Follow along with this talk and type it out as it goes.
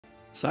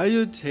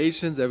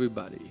Salutations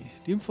everybody,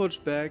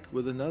 Dreamforge back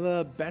with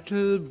another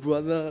Battle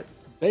Brother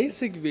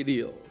basic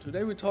video.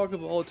 Today we talk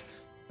about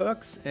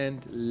perks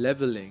and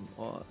leveling,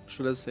 or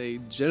should I say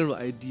general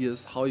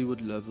ideas how you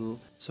would level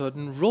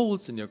certain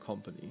roles in your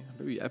company.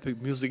 Maybe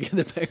epic music in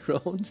the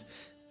background.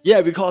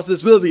 Yeah, because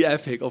this will be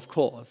epic, of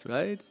course,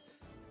 right?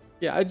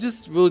 Yeah, I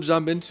just will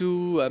jump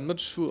into, I'm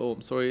not sure, oh,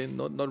 I'm sorry,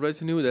 not ready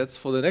to new, that's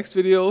for the next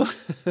video.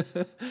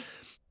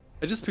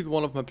 I just picked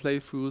one of my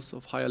playthroughs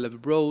of higher level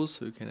bros,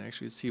 so you can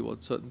actually see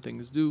what certain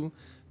things do.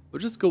 We'll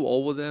just go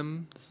over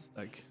them. This is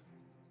like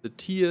the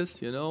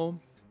tiers, you know.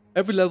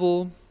 Every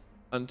level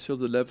until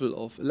the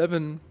level of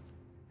 11,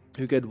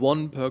 you get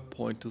 1 perk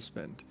point to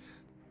spend.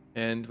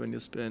 And when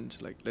you spend,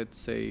 like, let's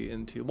say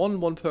in tier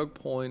 1 perk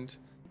point,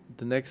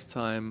 the next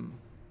time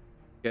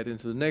get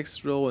into the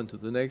next row, into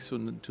the next row,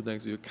 into the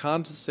next row. You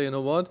can't just say, you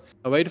know what,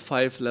 I wait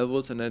 5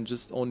 levels and then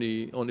just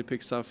only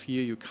pick stuff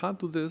here. You can't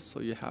do this, so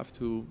you have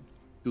to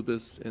do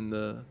this in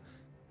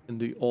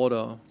the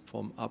order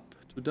from up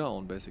to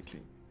down,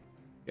 basically.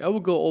 I will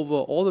go over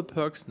all the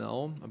perks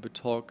now. I will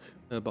talk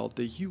about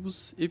the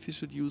use, if you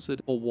should use it,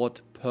 or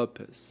what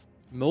purpose.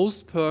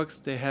 Most perks,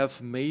 they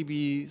have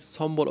maybe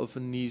somewhat of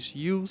a niche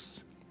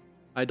use.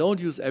 I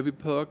don't use every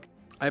perk.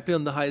 I play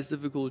on the highest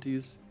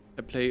difficulties.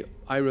 I play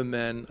Iron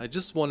Man. I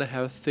just want to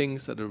have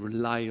things that are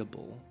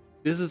reliable.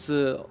 This is,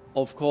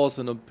 of course,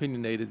 an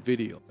opinionated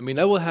video. I mean,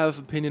 I will have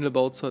opinion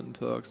about certain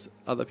perks.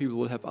 Other people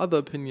will have other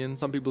opinions.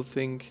 Some people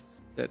think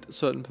that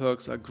certain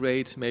perks are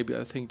great. Maybe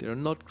I think they're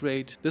not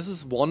great. This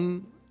is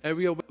one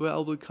area where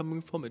I'll be coming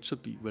from. It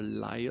should be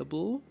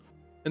reliable.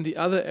 And the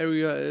other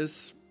area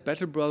is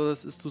Battle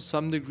Brothers is to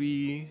some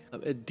degree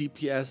a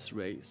DPS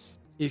race.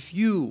 If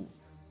you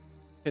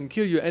can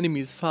kill your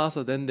enemies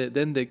faster than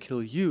they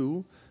kill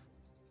you,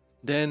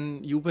 then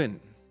you win.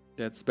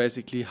 That's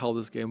basically how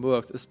this game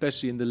works,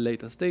 especially in the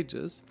later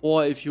stages.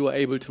 Or if you are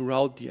able to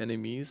rout the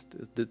enemies,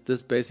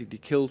 this basically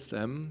kills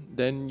them,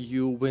 then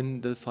you win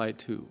the fight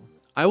too.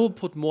 I will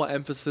put more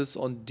emphasis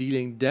on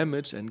dealing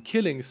damage and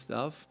killing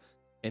stuff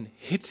and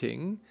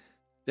hitting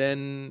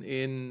than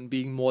in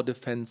being more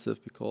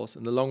defensive, because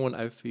in the long run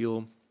I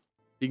feel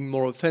being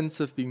more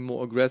offensive, being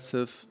more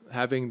aggressive,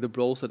 having the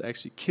bros that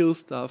actually kill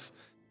stuff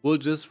will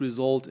just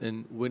result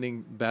in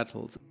winning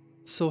battles.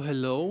 So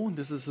hello,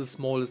 this is a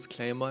small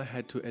disclaimer I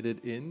had to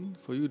edit in.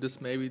 For you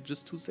this may be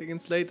just 2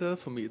 seconds later,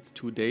 for me it's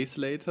 2 days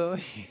later.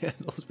 Yeah,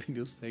 those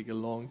videos take a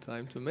long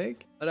time to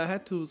make. But I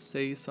had to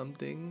say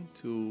something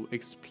to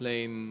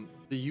explain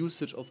the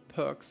usage of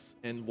perks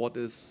and what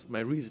is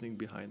my reasoning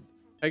behind.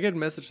 I get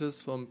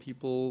messages from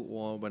people,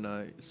 or when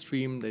I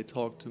stream they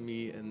talk to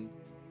me, and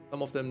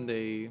some of them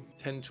they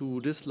tend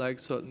to dislike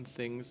certain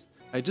things.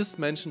 I just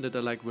mentioned that I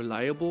like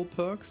reliable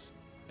perks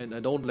and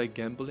I don't like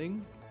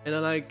gambling. And I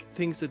like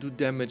things that do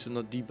damage and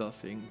not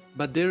debuffing.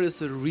 But there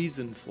is a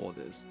reason for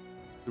this.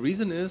 The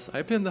reason is,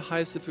 I play in the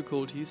highest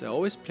difficulties, I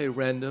always play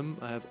random,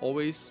 I have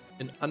always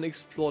an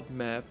unexplored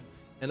map,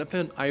 and I play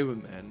on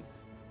Iron Man.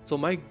 So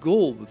my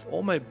goal with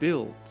all my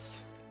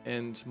builds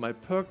and my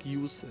perk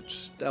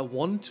usage, I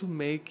want to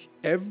make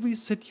every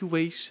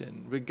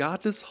situation,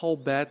 regardless how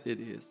bad it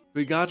is,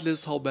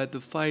 regardless how bad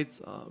the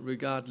fights are,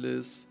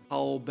 regardless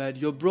how bad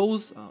your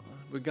bros are,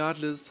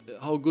 regardless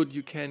how good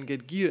you can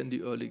get gear in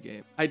the early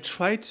game, I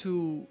try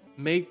to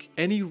make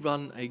any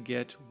run I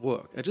get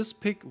work. I just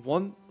pick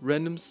one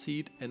random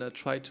seed and I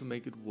try to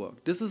make it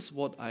work. This is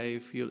what I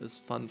feel is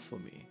fun for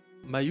me.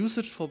 My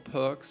usage for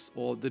perks,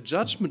 or the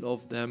judgment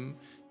of them,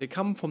 they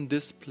come from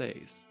this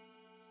place.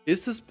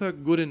 Is this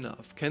perk good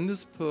enough? Can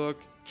this perk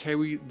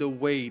carry the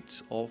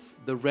weight of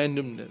the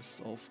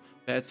randomness of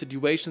bad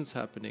situations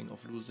happening,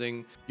 of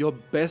losing your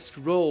best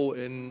row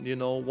in, you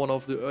know, one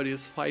of the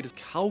earliest fights?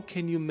 How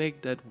can you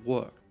make that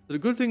work? The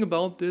good thing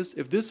about this,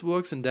 if this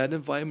works in that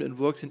environment, it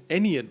works in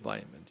any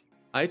environment.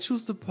 I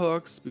choose the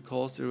perks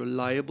because they're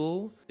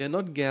reliable, they're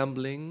not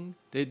gambling,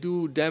 they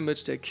do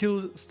damage, they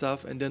kill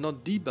stuff, and they're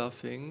not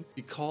debuffing,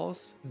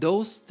 because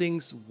those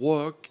things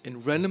work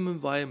in random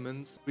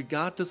environments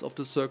regardless of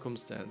the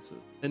circumstances.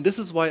 And this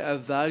is why I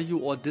value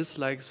or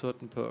dislike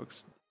certain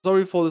perks.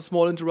 Sorry for the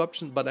small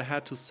interruption, but I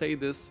had to say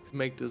this to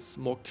make this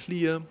more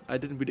clear. I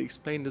didn't really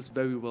explain this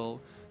very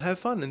well. Have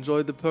fun,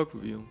 enjoy the perk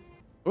review.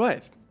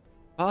 Alright.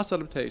 Fast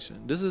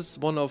adaptation. This is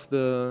one of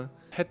the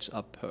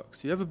patch-up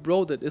perks. You have a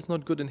bro that is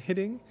not good in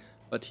hitting,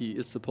 but he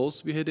is supposed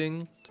to be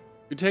hitting.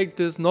 You take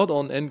this not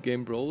on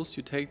endgame bros,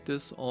 you take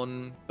this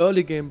on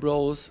early game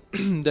bros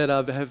that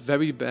have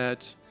very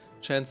bad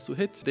chance to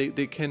hit.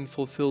 They can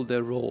fulfill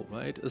their role,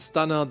 right? A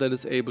stunner that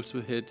is able to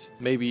hit,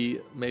 maybe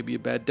a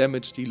bad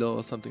damage dealer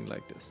or something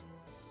like this.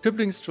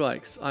 Crippling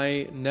strikes.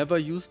 I never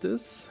use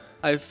this.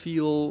 I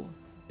feel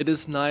it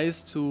is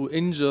nice to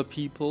injure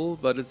people,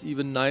 but it's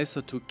even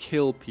nicer to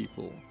kill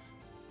people.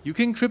 You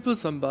can cripple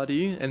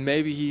somebody and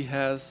maybe he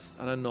has,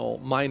 I don't know,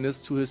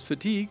 minus to his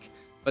fatigue,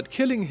 but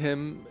killing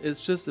him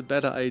is just a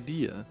better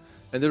idea.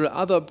 And there are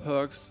other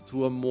perks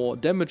who are more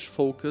damage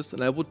focused,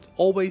 and I would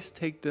always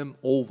take them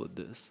over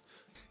this.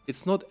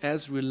 It's not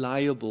as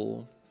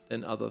reliable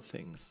than other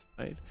things,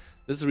 right?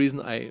 This is the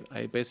reason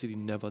I basically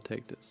never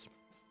take this.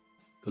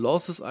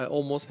 Colossus, I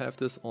almost have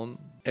this on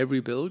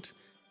every build.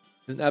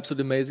 It's an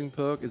absolutely amazing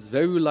perk. It's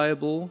very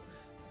reliable.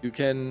 You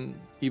can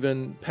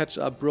even patch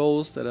up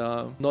bros that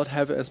are not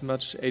have as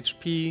much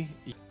HP.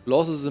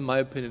 Colossus is, in my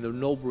opinion, a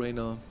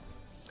no-brainer,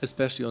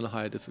 especially on the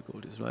higher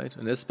difficulties, right?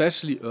 And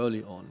especially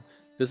early on.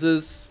 This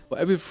is, for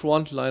every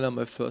frontliner,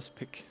 my first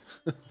pick.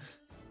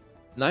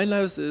 9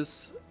 lives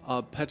is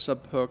a patched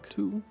up perk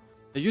too.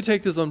 You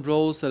take this on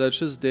bros that are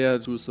just there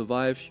to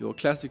survive your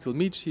classical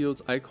meat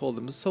shields. I call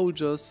them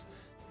soldiers.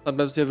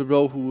 Sometimes you have a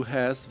bro who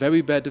has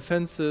very bad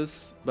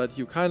defenses, but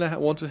you kind of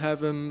want to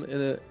have him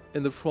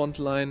in the front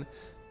line.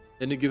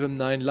 Then you give him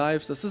 9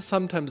 lives. This is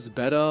sometimes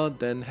better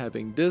than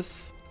having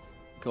this,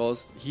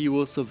 because he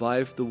will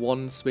survive the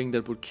one swing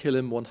that would kill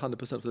him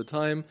 100% of the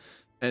time.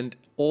 And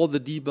all the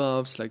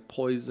debuffs like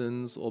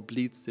poisons or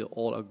bleeds, they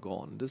all are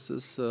gone.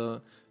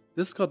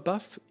 This got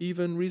buffed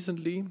even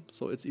recently,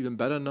 so it's even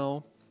better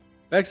now.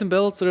 Bags and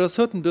belts, there are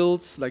certain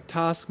builds like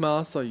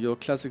Taskmaster, your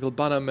classical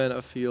bannerman,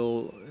 I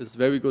feel is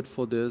very good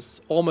for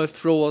this. All my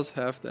throwers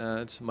have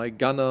that, my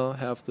gunner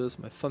have this,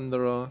 my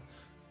thunderer.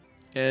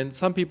 And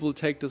some people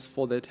take this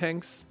for their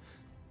tanks.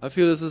 I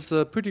feel this is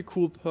a pretty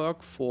cool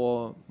perk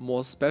for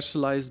more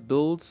specialized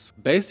builds.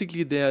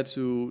 Basically there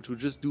to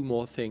just do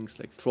more things,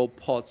 like throw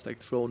pots, like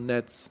throw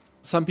nets.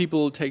 Some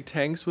people take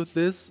tanks with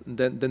this, and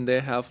then they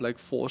have like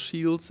 4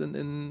 shields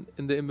in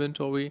the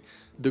inventory.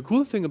 The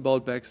cool thing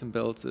about bags and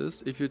belts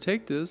is, if you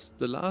take this,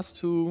 the last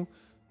 2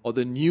 or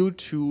the new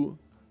 2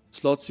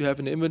 slots you have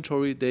in the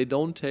inventory, they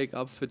don't take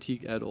up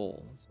fatigue at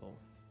all. So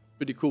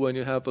pretty cool when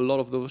you have a lot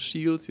of those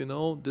shields, you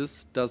know,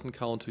 this doesn't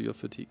count to your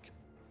fatigue.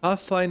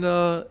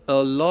 Pathfinder, a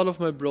lot of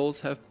my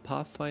bros have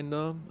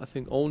Pathfinder. I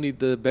think only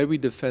the very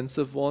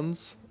defensive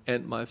ones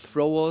and my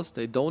throwers,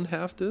 they don't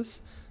have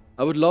this.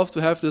 I would love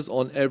to have this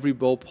on every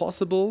bow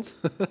possible.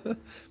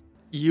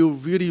 You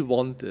really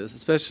want this,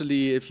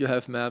 especially if you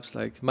have maps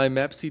like my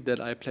map seed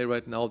that I play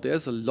right now.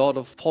 There's a lot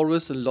of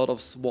forests and a lot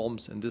of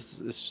swamps, and this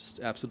is just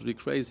absolutely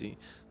crazy.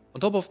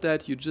 On top of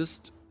that, you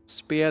just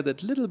spare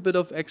that little bit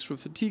of extra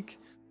fatigue,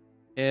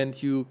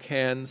 and you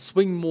can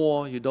swing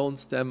more, you don't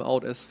stem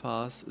out as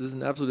fast. This is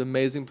an absolutely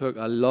amazing perk.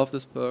 I love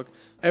this perk.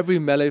 Every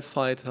melee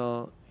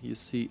fighter, you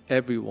see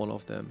every one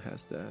of them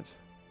has that.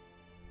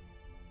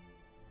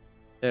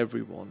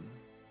 Everyone.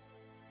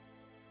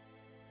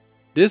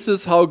 This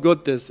is how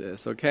good this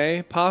is,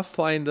 okay?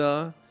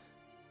 Pathfinder,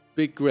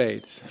 big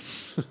great.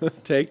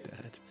 Take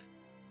that.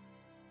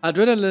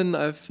 Adrenaline,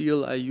 I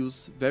feel I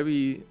use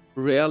very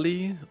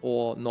rarely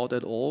or not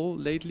at all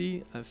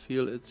lately. I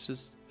feel it's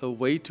just a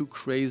way too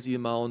crazy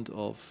amount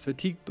of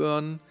fatigue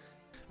burn.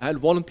 I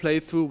had one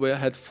playthrough where I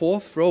had 4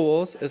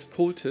 throwers as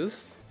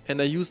cultists, and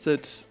I used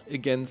it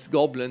against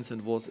goblins,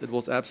 and it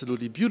was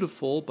absolutely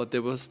beautiful, but they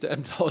were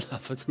stamped out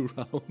after 2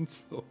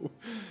 rounds. So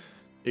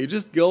you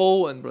just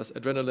go and press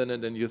adrenaline,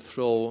 and then you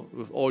throw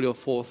with all your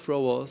 4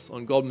 throwers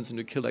on goblins, and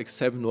you kill like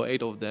 7 or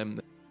 8 of them.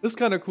 It's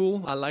kind of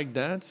cool. I like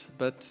that,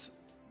 but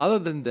other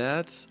than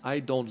that, I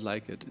don't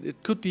like it.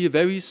 It could be a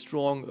very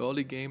strong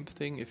early game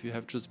thing if you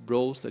have just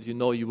bros that you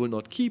know you will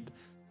not keep.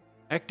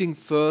 Acting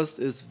first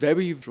is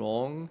very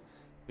strong.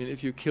 I mean,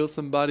 if you kill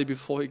somebody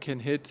before he can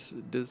hit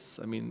this,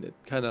 I mean, it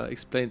kind of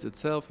explains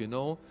itself, you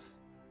know.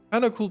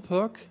 Kind of cool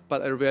perk,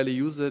 but I rarely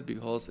use it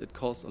because it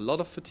costs a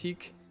lot of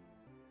fatigue.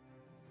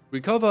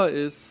 Recover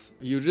is,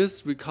 you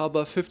just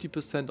recover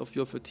 50% of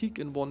your fatigue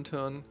in 1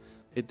 turn.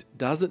 It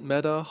doesn't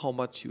matter how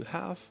much you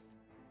have.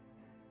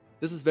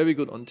 This is very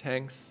good on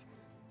tanks.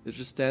 They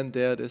just stand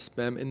there, they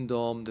spam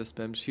Indorm, they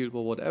spam shield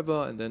or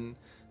whatever, and then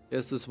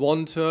there's this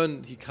 1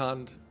 turn, he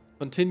can't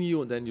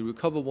continue, and then you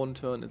recover 1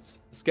 turn. It's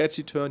a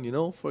sketchy turn, you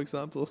know, for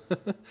example.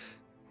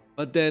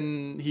 But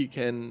then he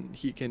can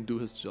do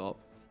his job.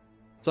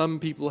 Some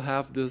people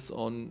have this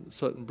on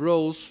certain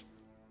bros,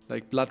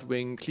 like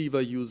Bloodwing, Cleaver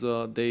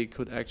user, they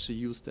could actually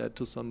use that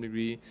to some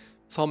degree.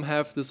 Some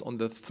have this on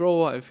the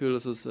thrower. I feel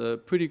this is a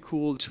pretty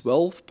cool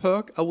 12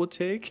 perk I would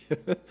take.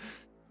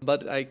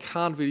 But I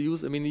can't really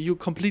use, I mean, you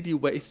completely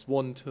waste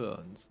 1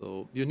 turn,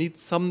 so you need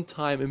some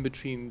time in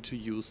between to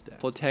use that.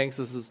 For tanks,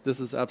 this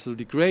is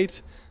absolutely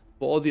great.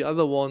 For all the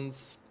other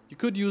ones, you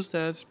could use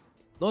that.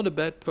 Not a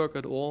bad perk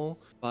at all,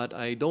 but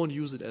I don't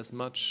use it as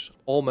much.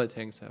 All my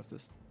tanks have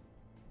this.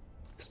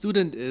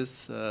 Student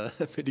is a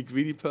pretty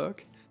greedy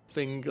perk. I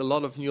think a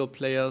lot of newer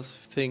players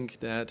think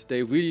that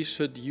they really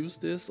should use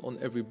this on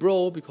every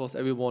bro because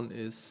everyone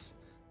is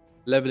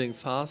leveling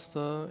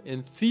faster.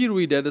 In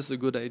theory, that is a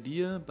good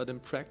idea, but in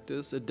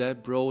practice, a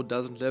dead bro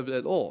doesn't level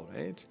at all,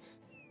 right?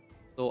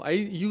 So I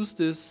use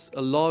this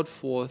a lot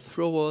for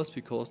throwers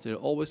because they're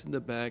always in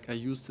the back. I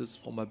use this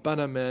for my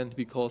bannerman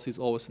because he's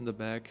always in the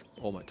back,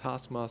 or my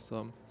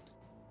taskmaster.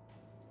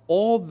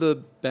 All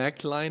the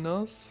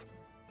backliners,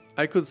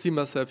 I could see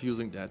myself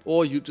using that.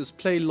 Or you just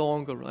play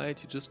longer, right?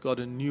 You just got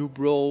a new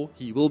bro.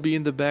 He will be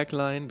in the back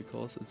line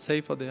because it's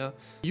safer there.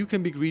 You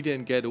can be greedy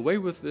and get away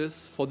with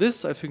this. For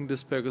this, I think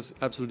this perk is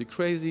absolutely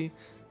crazy.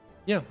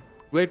 Yeah,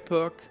 great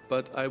perk,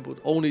 but I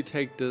would only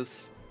take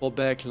this for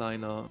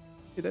backliner.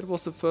 Okay, that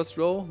was the first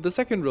row. The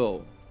second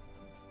row.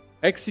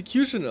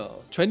 Executioner.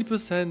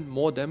 20%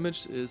 more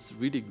damage is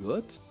really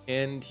good.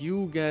 And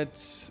you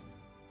get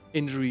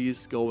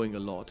injuries going a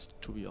lot,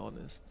 to be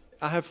honest.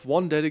 I have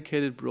one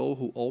dedicated bro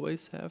who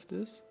always have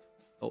this.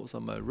 Those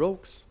are my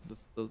rogues.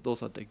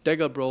 Those are like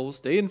dagger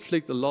bros. They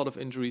inflict a lot of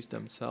injuries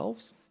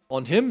themselves.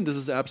 On him, this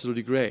is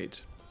absolutely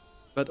great.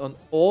 But on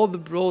all the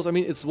bros, I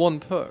mean, it's one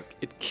perk.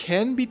 It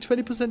can be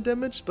 20%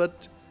 damage,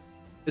 but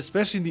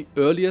especially in the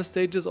earlier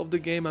stages of the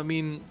game, I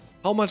mean,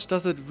 how much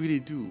does it really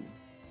do?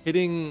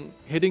 Hitting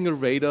a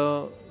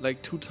raider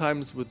like 2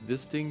 times with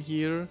this thing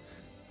here,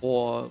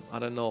 or I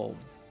don't know,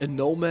 a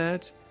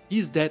nomad,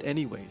 he's dead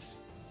anyways.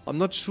 I'm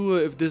not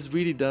sure if this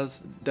really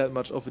does that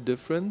much of a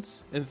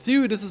difference. In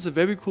theory, this is a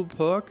very cool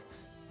perk,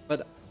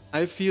 but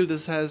I feel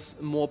this has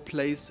more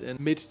place in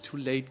mid to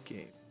late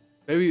game.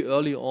 Very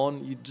early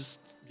on,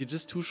 you're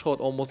just too short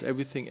almost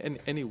everything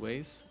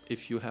anyways,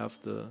 if you have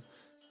the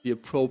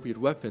appropriate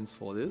weapons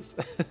for this.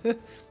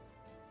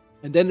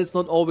 And then it's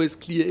not always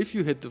clear if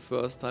you hit the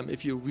first time,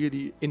 if you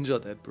really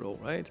injured that bro,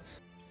 right?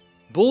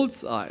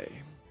 Bullseye.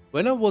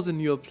 When I was a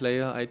newer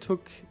player, I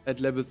took at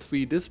level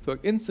 3 this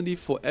perk instantly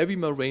for every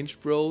my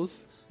ranged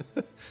bros.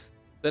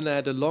 Then I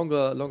had a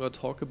longer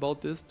talk about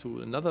this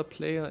to another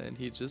player, and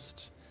he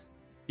just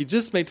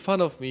made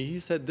fun of me. He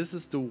said this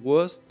is the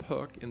worst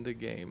perk in the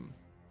game.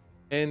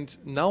 And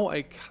now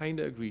I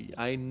kinda agree.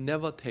 I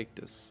never take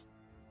this.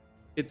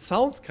 It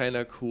sounds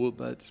kinda cool,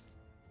 but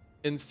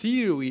in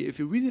theory, if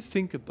you really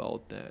think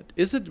about that,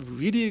 is it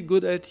really a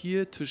good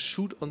idea to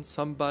shoot on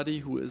somebody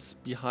who is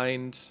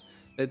behind,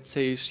 let's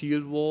say, a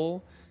shield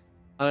wall?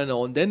 I don't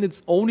know, and then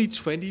it's only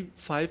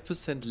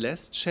 25%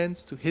 less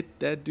chance to hit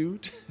that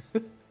dude?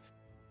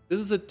 This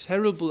is a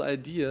terrible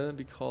idea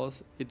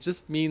because it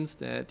just means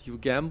that you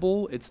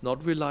gamble, it's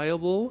not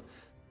reliable,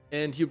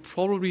 and you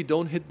probably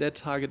don't hit that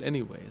target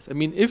anyways. I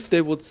mean, if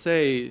they would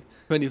say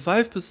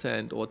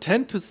 25% or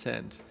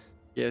 10%,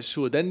 yeah,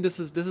 sure, then this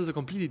is a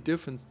completely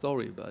different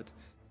story, but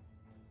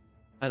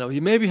I know,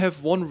 you maybe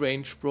have one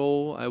range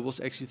bro. I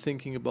was actually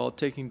thinking about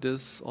taking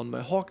this on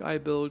my Hawkeye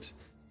build,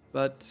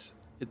 but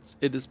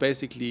it is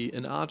basically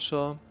an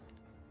archer.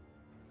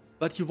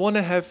 But you want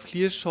to have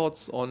clear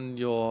shots on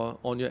your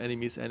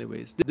enemies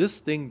anyways. This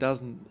thing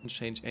doesn't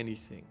change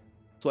anything.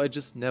 So I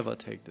just never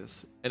take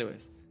this.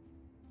 Anyways.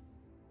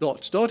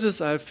 Dodge.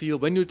 Dodges, I feel,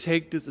 when you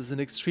take this, is an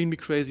extremely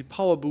crazy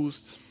power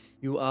boost.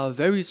 You are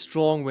very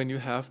strong when you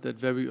have that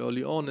very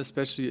early on,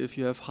 especially if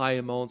you have high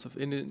amounts of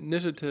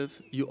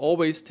initiative. You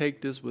always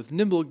take this with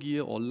nimble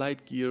gear or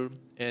light gear.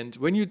 And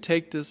when you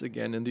take this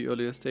again in the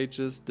earlier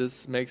stages,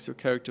 this makes your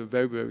character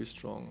very, very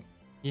strong.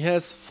 He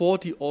has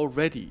 40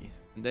 already.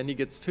 And then he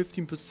gets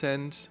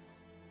 15%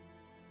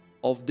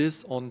 of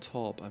this on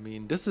top. I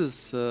mean, this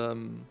is a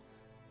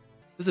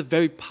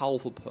very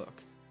powerful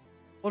perk.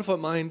 What if I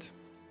mind?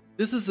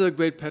 This is a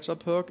great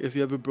patch-up perk if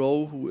you have a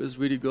bro who is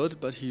really good,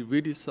 but he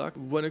really sucks.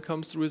 When it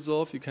comes to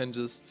resolve, you can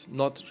just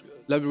not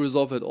level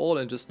resolve at all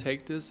and just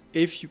take this.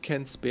 If you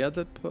can spare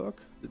that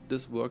perk,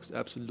 this works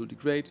absolutely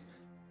great.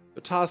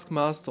 Your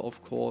Taskmaster,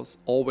 of course,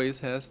 always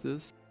has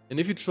this. And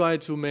if you try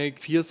to make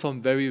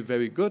Fearsome very,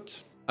 very good,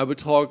 I will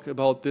talk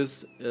about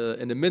this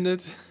in a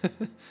minute.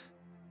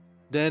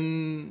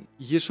 Then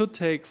you should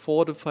take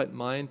Fortified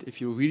Mind if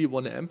you really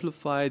want to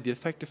amplify the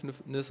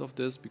effectiveness of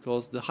this,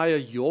 because the higher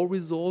your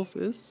resolve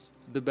is,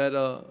 the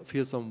better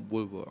Fearsome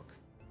will work.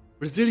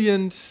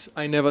 Resilient,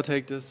 I never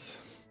take this.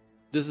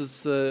 This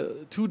is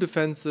too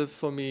defensive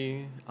for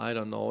me. I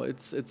don't know.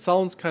 It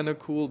sounds kind of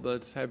cool,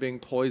 but having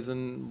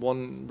poison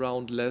 1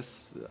 round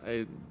less,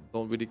 I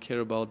don't really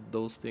care about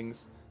those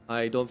things.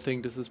 I don't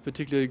think this is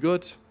particularly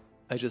good.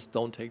 I just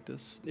don't take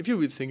this. If you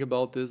really think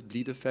about this,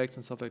 bleed effects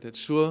and stuff like that,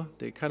 sure,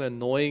 they're kind of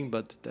annoying,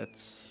 but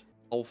that's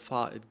how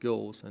far it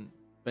goes. And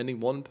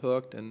spending 1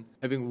 perk and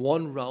having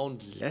 1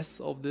 round less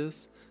of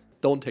this,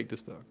 don't take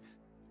this perk.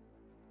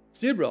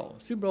 Steel Brow.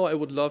 Steel Brow I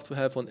would love to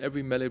have on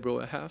every melee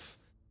bro I have.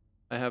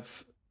 I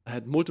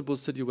had multiple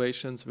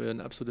situations where an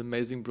absolute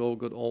amazing bro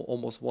got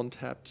almost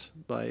one-tapped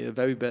by a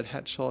very bad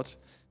headshot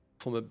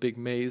from a big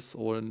mace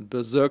or a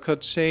berserker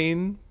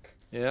chain.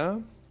 Yeah,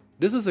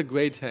 this is a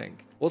great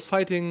tank. Was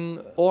fighting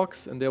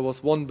orcs and there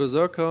was one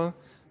berserker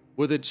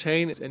with a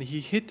chain and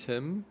he hit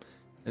him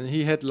and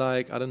he had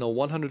like, I don't know,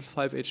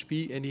 105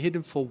 HP and he hit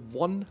him for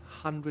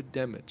 100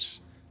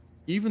 damage.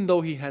 Even though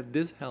he had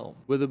this helm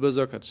with a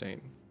berserker chain.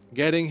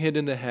 Getting hit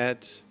in the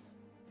head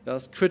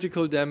does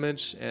critical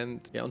damage, and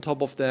yeah, on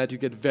top of that you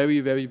get very,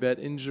 very bad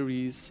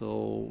injuries,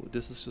 so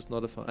this is just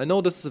not a fun. I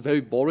know this is a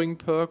very boring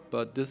perk,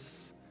 but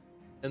this,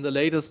 in the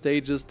later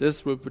stages,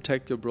 this will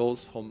protect your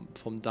bros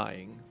from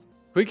dying.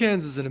 Quick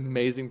Hands is an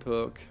amazing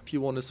perk. If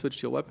you want to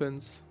switch your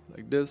weapons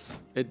like this,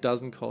 it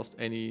doesn't cost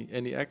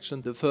any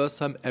action the first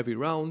time every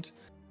round.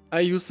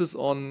 I use this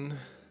on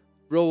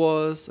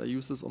Rowers, I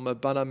use this on my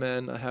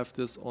Bannerman, I have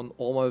this on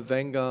all my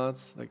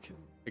Vanguards. Like,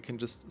 I can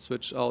just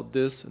switch out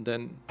this and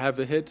then have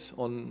a hit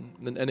on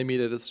an enemy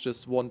that is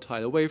just 1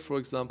 tile away, for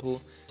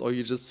example. Or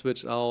you just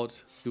switch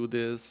out, do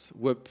this,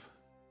 whip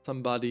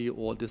somebody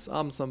or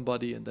disarm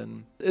somebody, and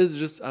then it's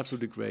just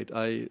absolutely great.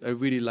 I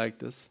really like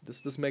this.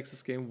 This makes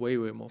this game way,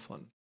 way more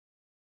fun.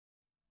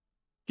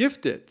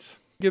 Gifted.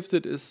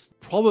 Gifted is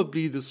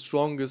probably the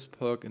strongest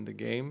perk in the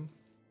game.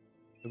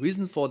 The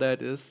reason for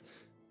that is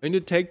when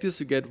you take this,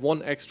 you get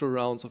 1 extra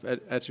rounds of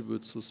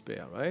attributes to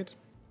spare, right?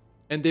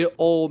 And they're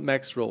all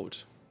max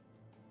rolled.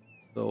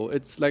 So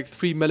it's like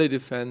 3 melee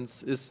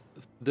defense. Is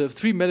the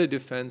 3 melee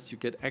defense you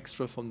get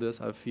extra from this,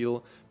 I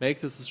feel, make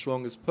this the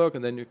strongest perk,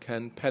 and then you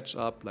can patch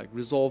up like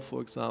Resolve,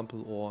 for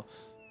example, or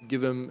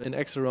give him an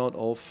extra round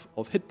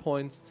of hit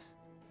points.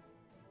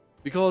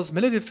 Because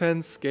melee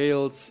defense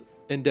scales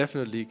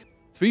indefinitely.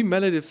 3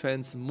 melee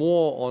defense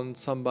more on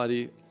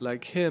somebody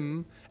like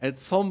him, at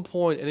some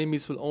point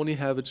enemies will only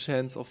have a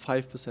chance of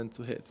 5%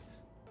 to hit.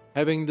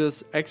 Having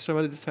this extra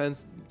melee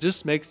defense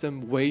just makes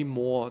them way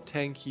more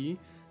tanky,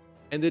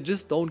 and they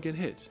just don't get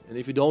hit. And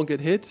if you don't get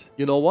hit,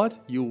 you know what?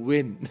 You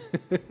win.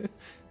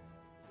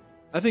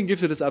 I think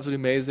Gifted is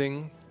absolutely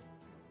amazing.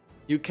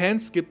 You can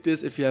skip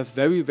this if you have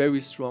very,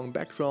 very strong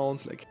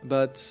backgrounds,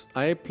 but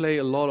I play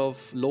a lot of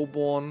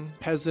lowborn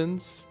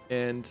peasants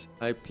and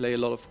I play a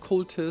lot of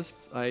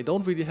cultists. I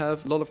don't really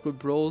have a lot of good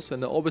bros,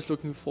 and I'm always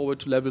looking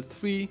forward to level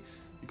 3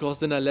 because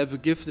then I level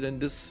Gifted, and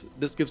this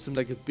gives them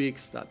like a big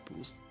stat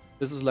boost.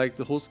 This is like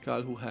the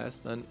Huskal who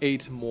has an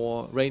 8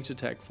 more range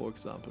attack, for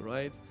example,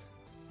 right?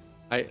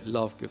 I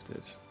love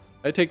Gifted.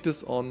 I take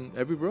this on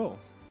every bro.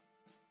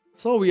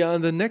 So we are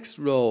in the next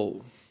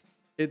row.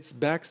 It's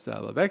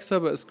Backstabber.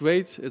 Backstabber is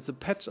great. It's a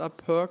patch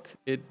up perk.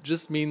 It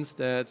just means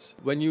that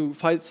when you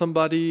fight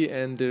somebody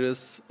and there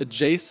is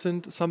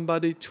adjacent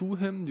somebody to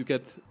him, you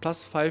get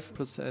plus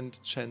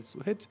 5% chance to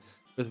hit.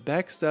 With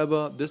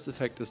Backstabber, this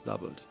effect is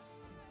doubled.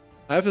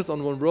 I have this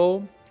on 1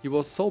 row. He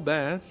was so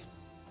bad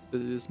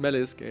that his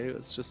melee scale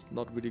is just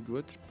not really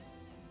good,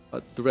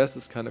 but the rest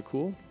is kind of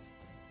cool.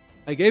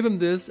 I gave him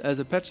this as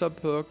a patch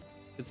up perk.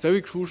 It's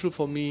very crucial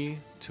for me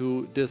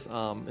to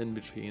disarm in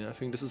between. I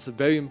think this is a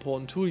very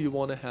important tool you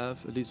want to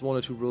have. At least 1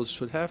 or 2 bros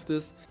should have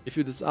this. If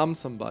you disarm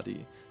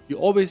somebody, you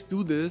always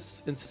do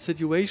this in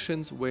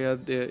situations where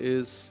there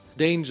is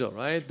danger,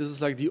 right? This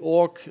is like the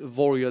orc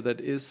warrior that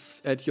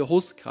is at your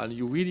Huskal.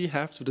 You really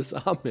have to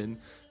disarm him.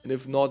 And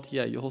if not,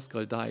 yeah, your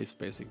Huskal dies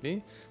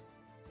basically.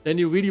 Then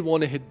you really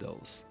want to hit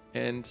those.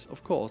 And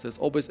of course, there's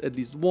always at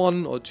least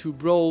 1 or 2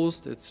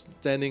 bros that's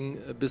standing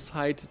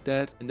beside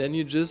that. And then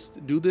you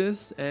just do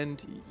this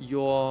and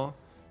your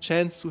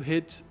chance to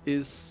hit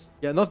is,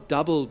 yeah, not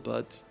double,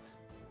 but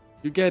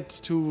you get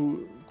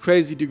to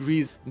crazy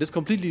degrees. And this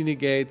completely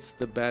negates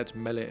the bad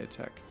melee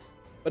attack.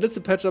 But it's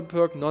a patch up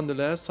perk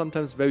nonetheless,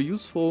 sometimes very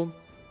useful,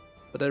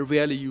 but I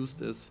rarely use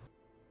this.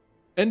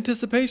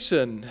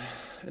 Anticipation.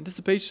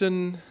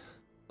 Anticipation,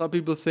 some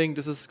people think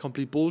this is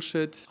complete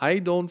bullshit. I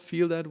don't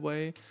feel that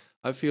way.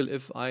 I feel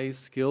if I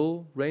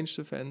skill range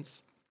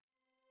defense,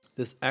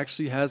 this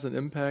actually has an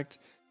impact.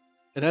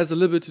 It has a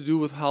little bit to do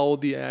with how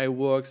the AI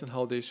works and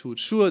how they shoot.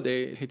 Sure,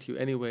 they hit you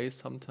anyway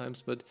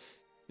sometimes, but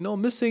you know,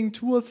 missing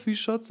 2 or 3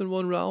 shots in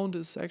 1 round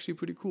is actually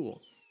pretty cool.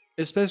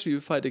 Especially if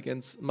you fight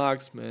against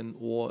marksmen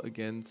or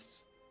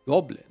against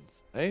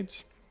goblins,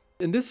 right?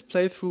 In this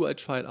playthrough I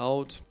tried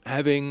out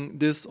having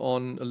this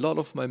on a lot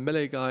of my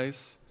melee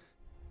guys,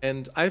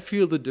 and I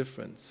feel the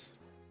difference.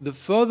 The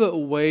further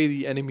away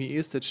the enemy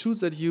is that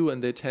shoots at you,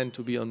 and they tend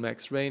to be on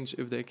max range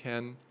if they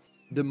can,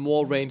 the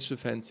more range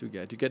defense you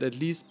get. You get at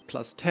least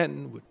plus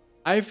 10.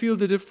 I feel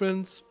the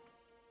difference.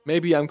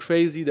 Maybe I'm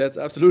crazy, that's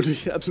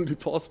absolutely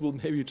possible.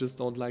 Maybe you just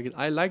don't like it.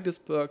 I like this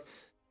perk,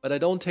 but I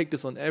don't take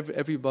this on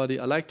everybody.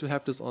 I like to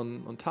have this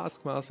on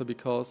Taskmaster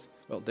because,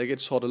 well, they get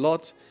shot a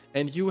lot.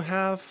 And you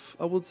have,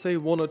 I would say,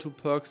 1 or 2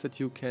 perks that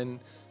you can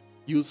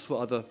use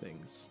for other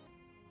things.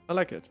 I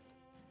like it.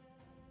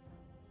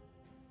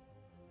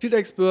 Shield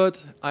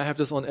Expert, I have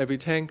this on every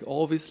tank,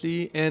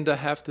 obviously, and I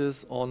have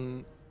this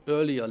on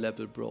earlier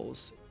level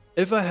bros.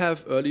 If I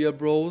have earlier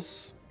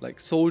bros, like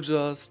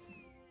soldiers,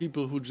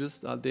 people who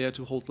just are there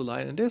to hold the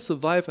line, and they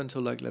survive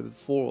until like level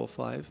 4 or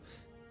 5,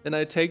 then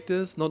I take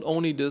this. Not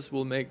only this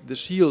will make the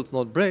shields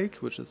not break,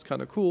 which is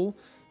kind of cool,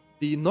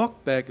 the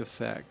knockback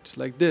effect,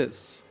 like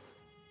this,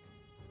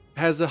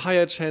 has a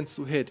higher chance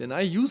to hit, and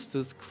I use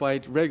this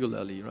quite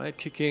regularly, right?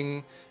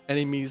 Kicking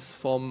enemies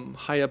from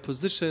higher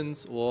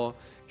positions or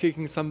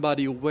kicking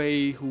somebody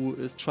away who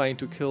is trying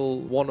to kill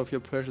one of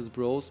your precious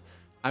bros.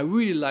 I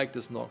really like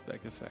this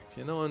knockback effect,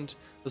 you know, and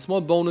the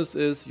small bonus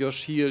is your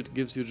shield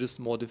gives you just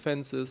more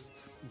defenses.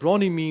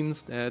 Brawny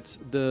means that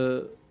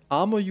the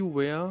armor you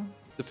wear,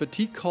 the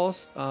fatigue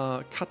costs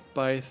are cut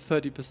by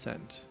 30%.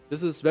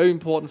 This is very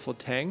important for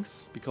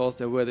tanks because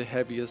they wear the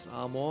heaviest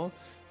armor.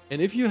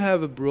 And if you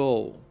have a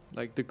bro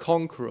like the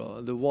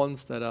Conqueror, the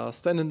ones that are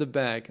stand in the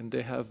back and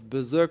they have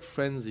Berserk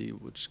Frenzy,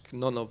 which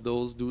none of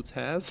those dudes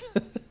has.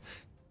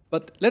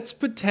 But let's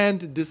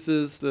pretend this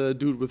is the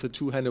dude with a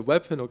 2-handed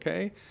weapon,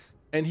 okay?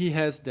 And he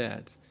has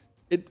that.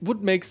 It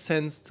would make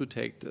sense to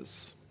take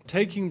this.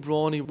 Taking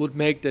Brawny would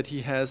make that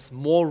he has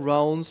more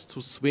rounds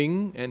to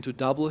swing and to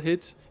double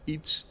hit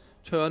each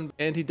turn,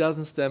 and he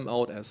doesn't stem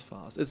out as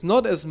fast. It's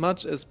not as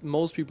much as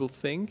most people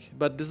think,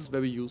 but this is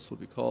very useful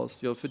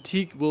because your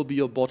fatigue will be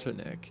your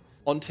bottleneck.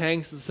 On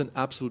tanks, it's an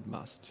absolute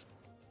must.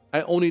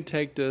 I only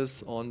take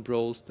this on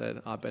bros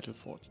that are battle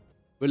fought.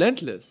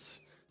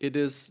 Relentless. It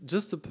is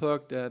just a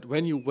perk that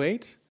when you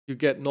wait, you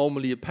get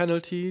normally a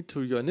penalty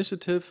to your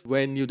initiative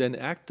when you then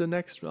act the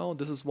next round.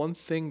 This is one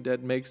thing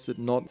that makes it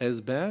not as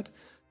bad.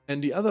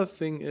 And the other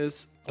thing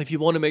is, if you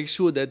want to make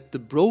sure that the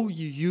bro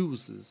you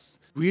use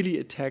really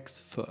attacks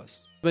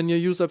first. When you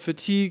use up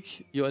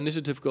fatigue, your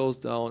initiative goes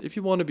down. If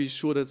you want to be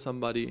sure that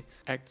somebody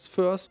acts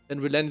first, then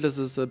Relentless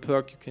is a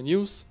perk you can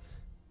use.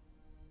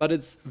 But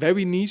it's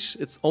very niche.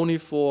 It's only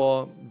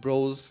for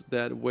bros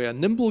that wear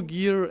nimble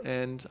gear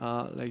and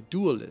are like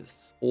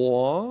duelists.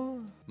 Or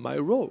my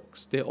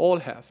rogues. They all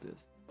have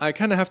this. I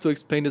kind of have to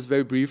explain this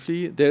very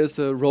briefly. There's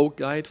a rogue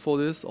guide for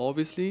this,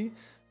 obviously.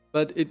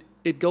 But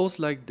it goes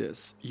like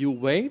this. You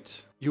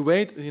wait,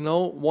 you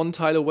know, one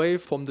tile away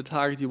from the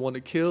target you want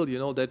to kill, you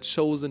know, that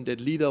chosen,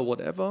 that leader,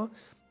 whatever.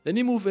 Then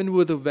you move in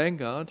with the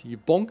Vanguard, you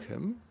bonk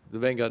him. The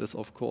Vanguard is,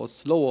 of course,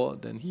 slower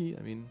than he.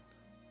 I mean,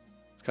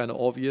 it's kind of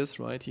obvious,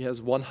 right? He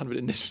has 100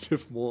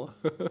 initiative more.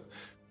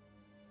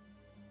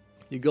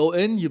 You go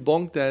in, you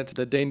bonk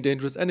that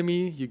dangerous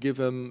enemy, you give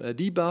him a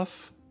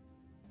debuff.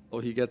 So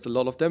he gets a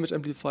lot of damage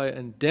amplifier,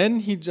 and then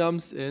he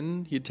jumps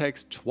in, he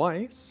attacks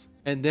twice,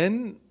 and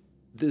then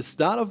the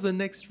start of the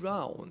next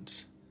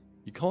round,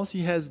 because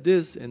he has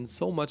this and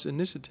so much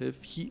initiative,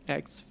 he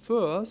acts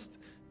first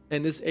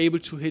and is able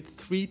to hit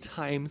 3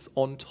 times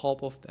on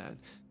top of that.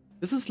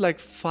 This is like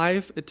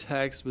 5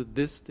 attacks with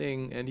this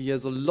thing, and he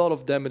has a lot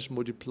of damage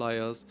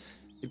multipliers.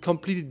 It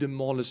completely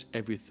demolishes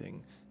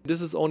everything.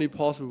 This is only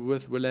possible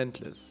with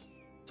Relentless.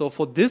 So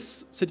for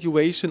this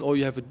situation, or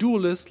you have a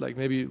duelist, like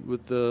maybe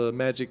with the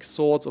magic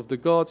swords of the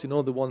gods, you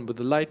know, the one with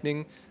the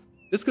lightning,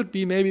 this could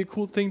be maybe a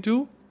cool thing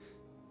too.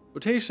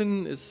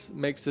 Rotation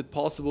makes it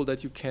possible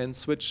that you can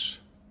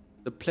switch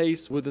the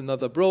place with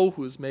another bro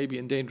who is maybe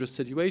in dangerous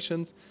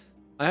situations.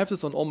 I have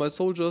this on all my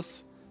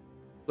soldiers,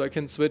 so I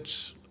can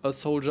switch a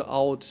soldier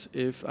out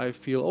if I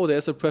feel, oh,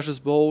 there's a precious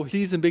bow,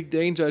 he's in big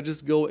danger, I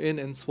just go in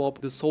and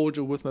swap the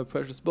soldier with my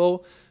precious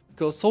bow,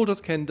 because soldiers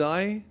can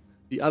die,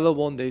 the other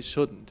one they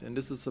shouldn't, and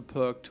this is a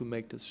perk to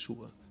make this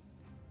sure.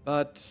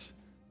 But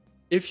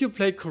if you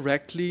play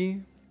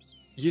correctly,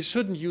 you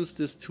shouldn't use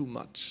this too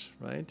much,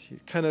 right? You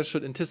kind of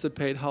should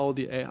anticipate how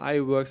the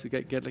AI works. You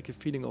get like a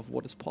feeling of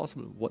what is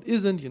possible, what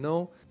isn't, you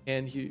know,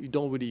 and you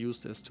don't really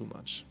use this too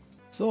much.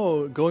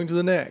 So going to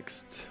the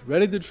next,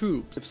 rally the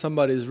troops. If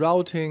somebody is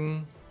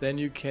routing, then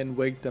you can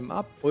wake them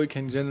up, or you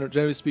can,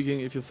 generally speaking,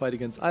 if you fight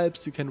against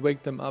Alps, you can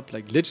wake them up,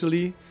 like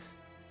literally.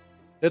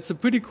 That's a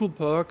pretty cool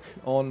perk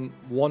on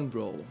one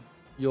bro.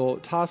 Your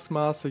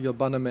Taskmaster, your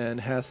Bannerman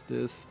has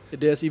this.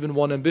 There's even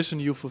one ambition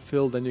you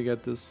fulfill, then you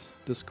get this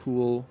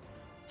cool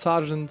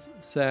Sergeant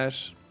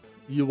sash.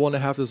 You want to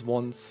have this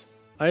once.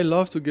 I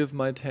love to give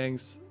my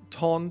tanks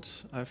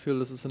taunt. I feel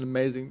this is an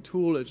amazing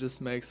tool. It just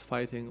makes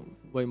fighting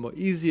way more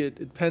easy. It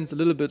depends a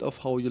little bit of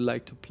how you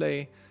like to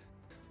play.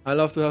 I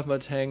love to have my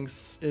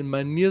tanks in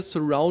my near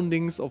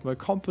surroundings of my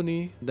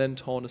company. Then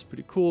taunt is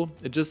pretty cool.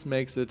 It just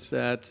makes it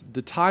that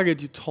the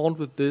target you taunt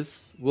with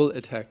this will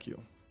attack you.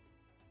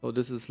 So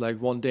this is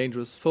like one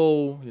dangerous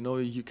foe. You know,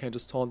 you can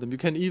just taunt them. You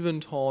can even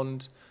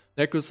taunt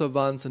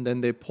Necrosavants and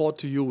then they port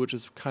to you, which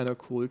is kind of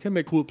cool. You can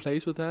make cool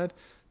plays with that.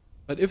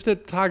 But if the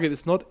target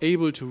is not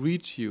able to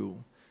reach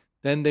you,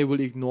 then they will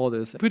ignore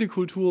this. Pretty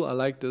cool tool, I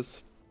like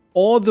this.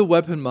 All the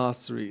weapon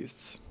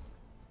masteries.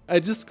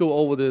 I just go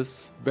over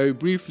this very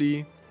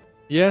briefly.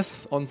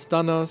 Yes, on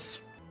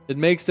stunners, it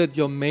makes that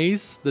your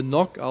mace, the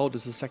knockout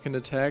is a second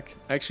attack,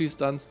 actually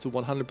stuns to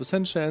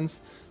 100% chance,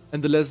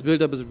 and the less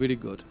build-up is really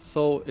good.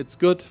 So it's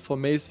good for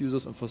mace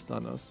users and for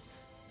stunners.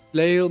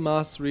 Flail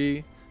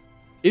mastery.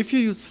 If you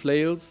use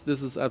flails,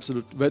 this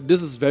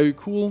is very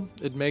cool.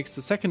 It makes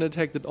the second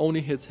attack that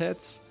only hits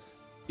heads,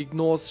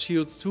 ignores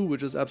shields too,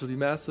 which is absolutely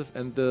massive,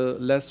 and the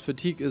less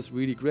fatigue is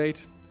really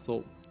great.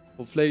 So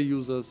for flail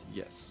users,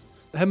 yes.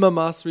 Hammer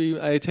mastery,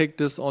 I take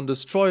this on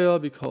destroyer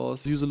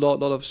because you use a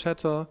lot of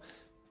shatter.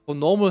 For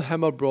normal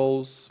hammer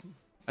bros,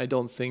 I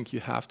don't think you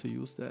have to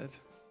use that.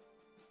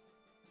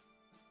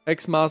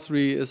 X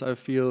mastery is, I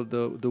feel,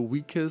 the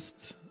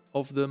weakest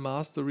of the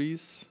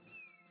masteries.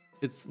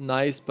 It's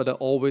nice, but I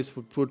always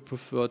would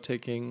prefer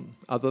taking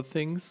other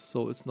things,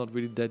 so it's not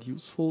really that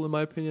useful in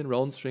my opinion.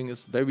 Round string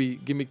is very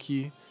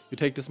gimmicky. You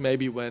take this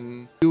maybe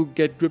when you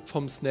get grip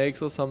from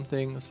snakes or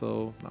something,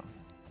 so no.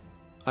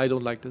 I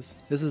don't like this.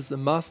 This is a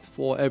must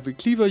for every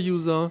cleaver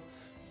user,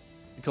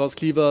 because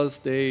cleavers,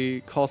 they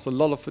cause a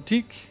lot of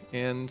fatigue.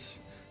 And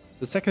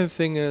the second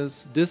thing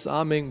is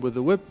disarming with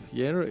a whip.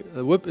 Yeah,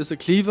 a whip is a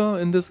cleaver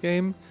in this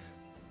game.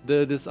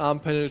 The disarm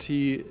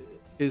penalty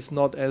is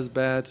not as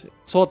bad.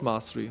 Sword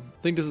mastery.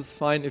 I think this is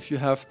fine if you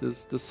have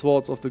the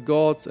swords of the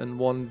gods and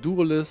one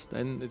duelist,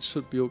 and it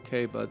should be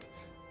okay, but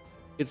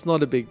it's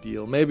not a big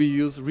deal. Maybe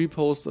you use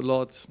repost a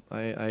lot.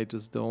 I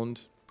just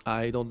don't.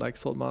 I don't like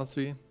sword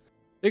mastery.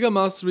 Dagger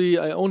mastery,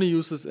 I only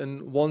use this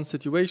in one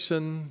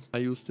situation. I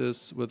use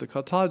this with a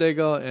Kartal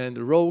dagger, and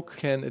a rogue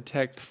can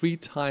attack 3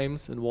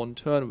 times in one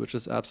turn, which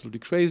is absolutely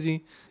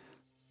crazy.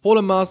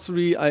 Polar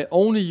mastery, I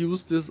only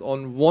use this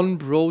on one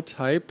bro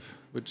type,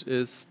 which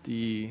is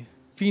the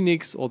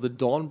Phoenix or the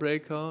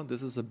Dawnbreaker.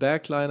 This is a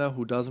backliner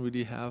who doesn't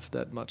really have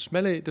that much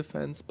melee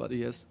defense, but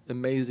he has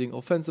amazing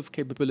offensive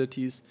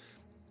capabilities.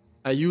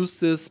 I use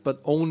this, but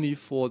only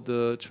for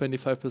the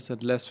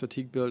 25% less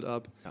fatigue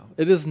build-up. Yeah.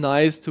 It is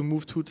nice to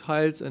move 2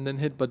 tiles and then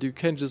hit, but you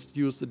can just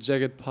use the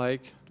Jagged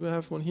Pike. Do I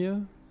have one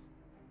here?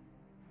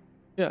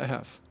 Yeah, I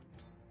have.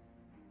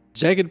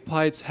 Jagged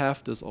Pikes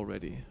have this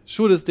already.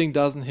 Sure, this thing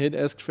doesn't hit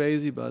as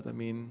crazy, but I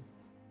mean,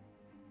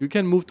 you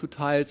can move 2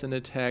 tiles and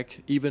attack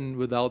even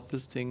without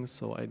this thing,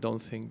 so I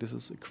don't think this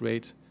is a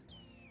great.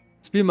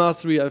 Spear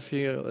Mastery, I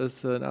feel,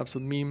 is an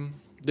absolute meme.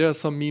 There are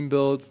some meme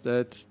builds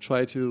that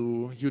try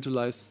to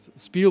utilize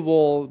Spear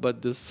Wall,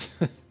 but this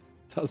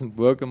doesn't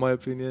work in my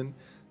opinion.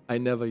 I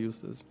never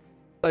use this.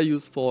 I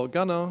use for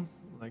Gunner,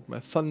 like my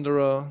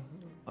Thunderer.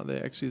 Are they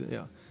actually?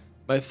 Yeah.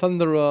 My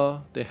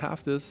Thunderer, they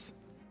have this.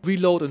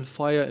 Reload and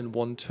fire in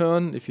 1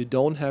 turn. If you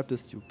don't have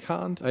this, you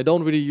can't. I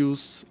don't really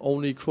use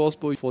only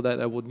crossbow. For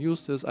that, I wouldn't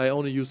use this. I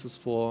only use this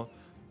for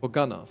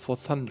Gunner, for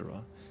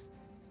Thunderer.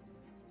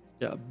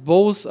 Yeah,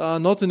 bows are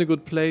not in a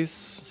good place,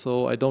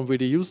 so I don't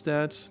really use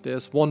that.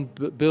 There's one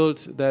build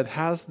that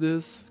has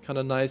this. Kind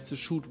of nice to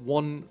shoot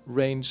 1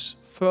 range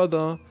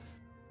further.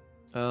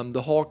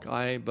 The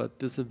Hawkeye, but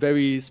this is a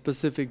very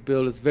specific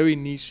build. It's very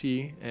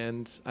niche-y,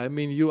 and I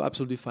mean, you're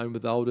absolutely fine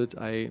without it.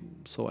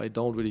 So I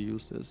don't really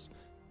use this.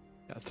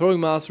 Yeah,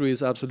 Throwing Mastery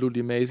is absolutely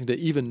amazing. They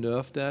even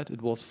nerfed that.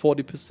 It was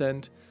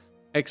 40%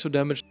 extra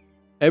damage.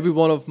 Every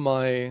one of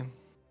my...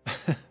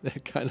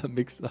 They're kind of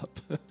mixed up.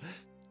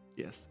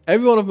 Yes,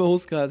 every one of my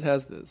host cards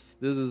has this.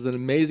 This is an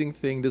amazing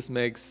thing. This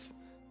makes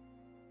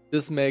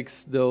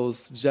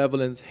those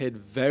javelins hit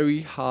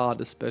very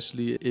hard,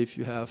 especially if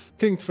you have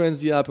Killing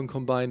Frenzy up and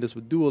combine this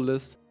with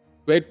Duelist.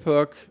 Great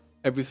perk.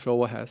 Every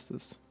thrower has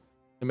this.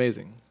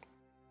 Amazing.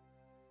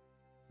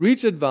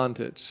 Reach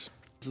Advantage.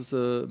 This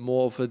is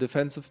more of a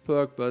defensive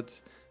perk, but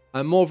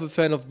I'm more of a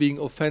fan of being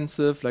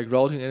offensive, like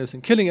routing enemies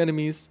and killing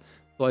enemies.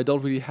 So I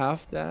don't really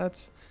have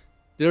that.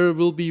 There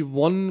will be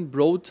 1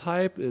 bro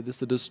type. It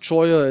is a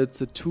Destroyer. It's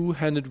a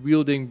 2-handed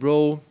wielding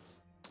bro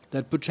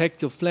that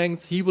protects your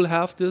flanks. He will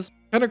have this.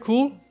 Kind of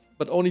cool,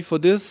 but only for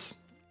this.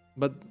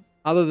 But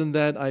other than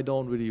that, I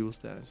don't really use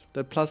that.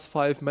 That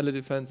 +5 melee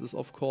defense is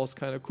of course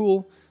kind of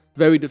cool.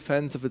 Very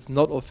defensive. It's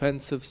not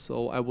offensive,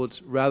 so I would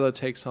rather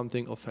take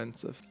something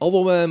offensive.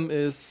 Overwhelm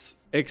is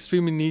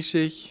extremely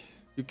niche.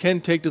 You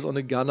can take this on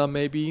a gunner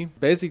maybe.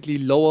 Basically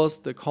lowers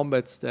the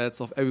combat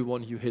stats of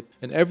everyone you hit.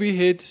 And every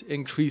hit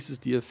increases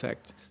the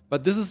effect.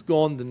 But this is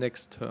gone the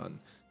next turn.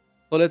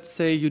 So let's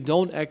say you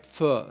don't act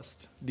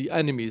first. The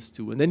enemies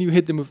do. And then you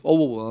hit them with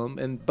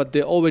Overwhelm. But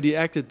they already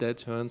acted that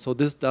turn. So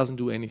this doesn't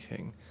do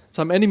anything.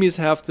 Some enemies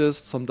have this.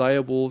 Some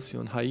direwolves,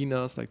 and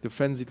hyenas, like the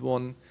frenzied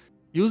one.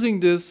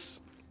 Using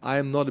this, I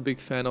am not a big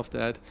fan of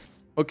that.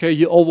 Okay,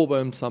 you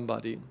overwhelmed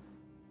somebody.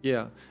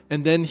 Yeah.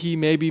 And then he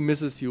maybe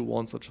misses you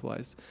once or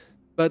twice.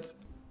 But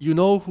you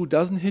know who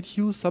doesn't hit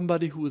you?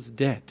 Somebody who is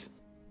dead.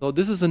 So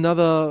this is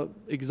another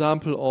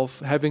example of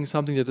having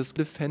something that is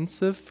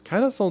defensive.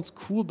 Kind of sounds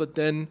cool, but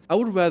then I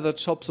would rather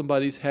chop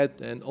somebody's head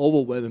than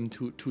overwhelm him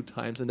two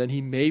times, and then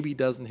he maybe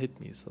doesn't hit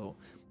me. So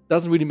it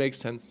doesn't really make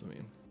sense to me.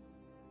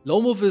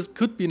 Lone Wolf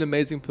could be an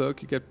amazing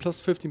perk. You get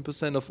plus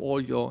 15% of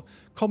all your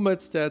combat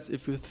stats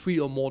if you're 3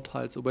 or more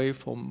tiles away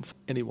from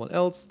anyone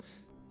else.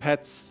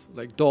 Pets,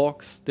 like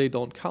dogs, they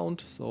don't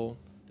count, so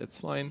that's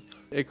fine.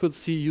 I could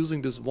see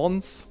using this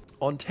once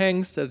on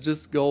tanks that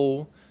just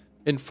go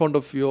in front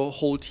of your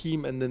whole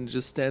team and then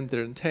just stand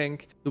there and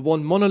tank. The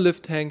one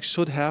monolith tank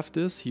should have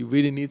this. He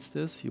really needs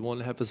this. You want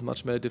to have as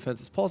much melee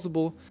defense as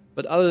possible.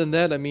 But other than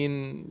that, I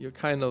mean, you're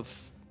kind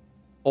of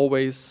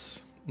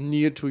always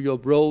near to your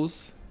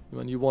bros.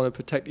 When you want to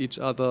protect each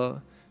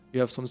other, you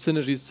have some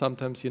synergies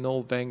sometimes, you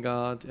know,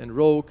 Vanguard and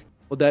Rogue.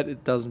 For that,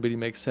 it doesn't really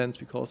make sense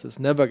because this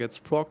never gets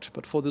procced.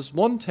 But for this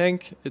one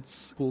tank,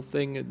 it's a cool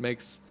thing. It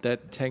makes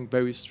that tank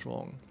very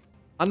strong.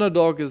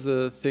 Underdog is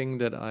a thing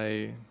that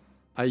I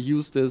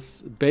use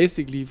this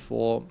basically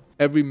for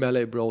every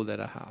melee bro that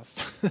I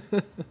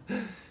have.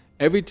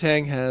 Every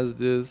tank has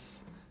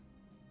this.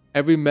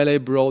 Every melee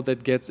bro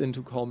that gets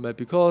into combat,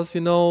 because,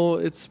 you know,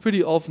 it's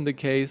pretty often the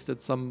case that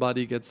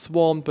somebody gets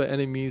swarmed by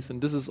enemies, and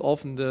this is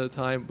often the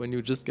time when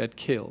you just get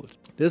killed.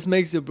 This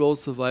makes your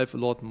bros survive a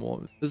lot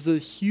more. This is a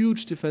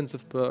huge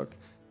defensive perk,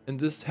 and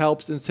this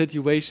helps in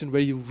situations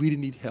where you really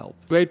need help.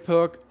 Great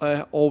perk.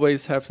 I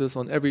always have this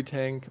on every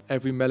tank,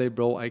 every melee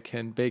bro. I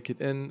can bake it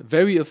in.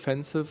 Very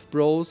offensive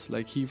bros,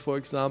 like he, for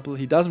example,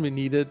 he doesn't really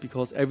need it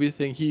because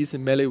everything he's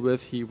in melee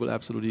with, he will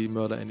absolutely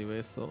murder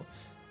anyway, so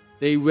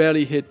they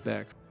rarely hit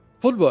back.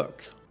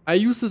 Footwork. I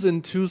use this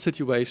in 2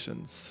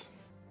 situations.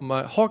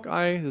 My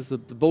Hawkeye is a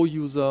bow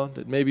user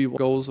that maybe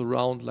goes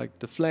around like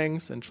the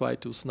flanks and try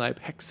to snipe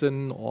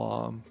Hexen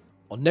or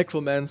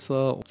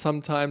Necromancer.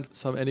 Sometimes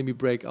some enemy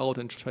break out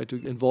and try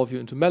to involve you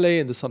into melee,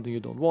 and there's something you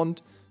don't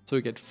want, so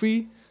you get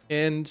free.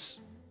 And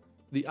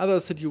the other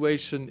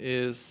situation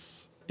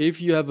is if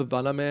you have a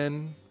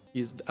bannerman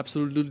He's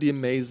absolutely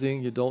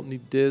amazing. You don't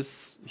need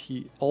this.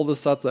 All the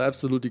stats are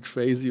absolutely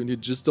crazy and you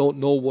just don't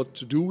know what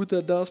to do with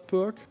that last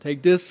perk.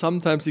 Take this.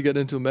 Sometimes you get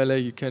into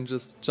melee. You can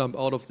just jump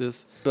out of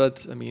this.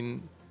 But, I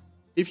mean,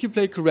 if you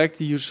play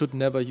correctly, you should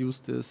never use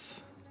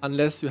this.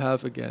 Unless you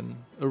have, again,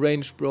 a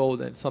ranged bro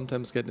that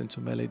sometimes get into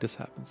melee. This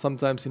happens.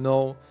 Sometimes, you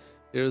know,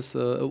 there's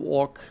a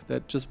walk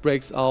that just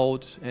breaks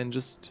out and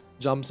just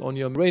jumps on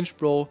your ranged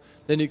bro,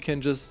 then you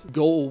can just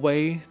go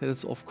away. That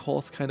is of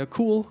course kind of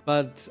cool,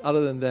 but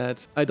other than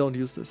that, I don't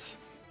use this.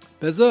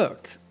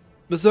 Berserk.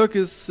 Berserk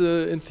is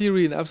in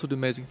theory an absolute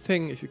amazing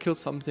thing. If you kill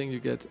something, you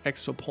get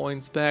extra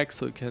points back,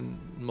 so you can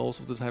most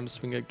of the time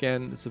swing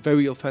again. It's a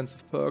very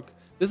offensive perk.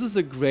 This is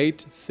a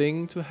great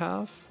thing to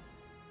have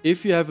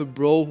if you have a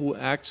bro who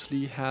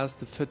actually has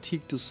the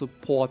fatigue to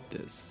support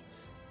this.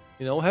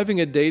 You know, having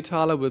a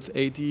Daytaler with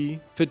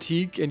 80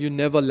 fatigue and you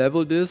never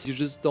level this, you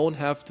just don't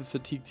have the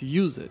fatigue to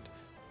use it.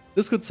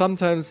 This could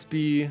sometimes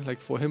be,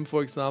 like for him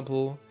for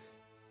example,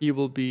 he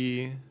will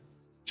be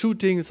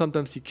shooting,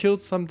 sometimes he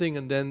kills something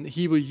and then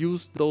he will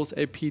use those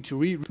AP to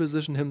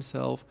reposition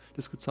himself.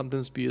 This could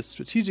sometimes be a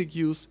strategic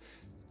use.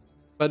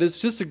 But it's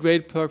just a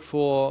great perk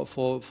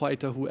for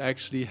fighter who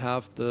actually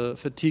have the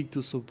fatigue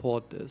to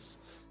support this.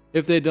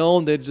 If they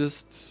don't,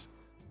 this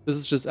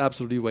is just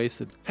absolutely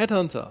wasted.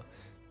 Headhunter.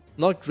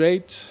 Not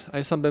great.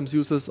 I sometimes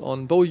use this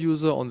on bow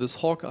user, on this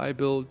Hawkeye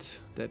build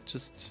that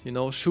just, you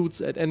know,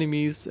 shoots at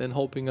enemies and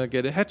hoping I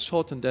get a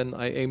headshot and then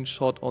I aim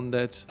shot on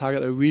that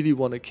target I really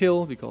want to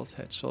kill because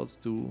headshots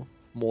do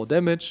more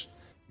damage.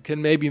 You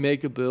can maybe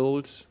make a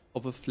build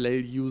of a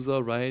flail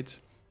user, right,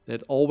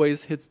 that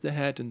always hits the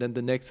head and then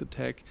the next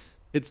attack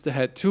hits the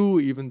head too,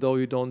 even though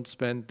you don't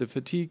spend the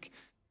fatigue.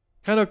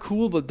 Kind of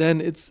cool, but then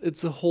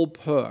it's a whole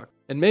perk.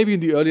 And maybe in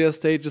the earlier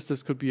stages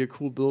this could be a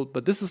cool build,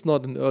 but this is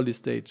not an early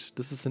stage.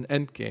 This is an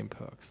end game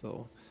perk.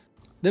 So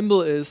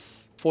Nimble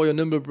is, for your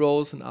Nimble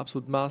bros, an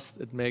absolute must.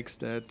 It makes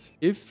that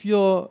if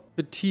your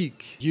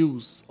fatigue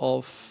use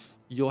of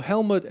your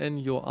helmet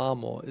and your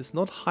armor is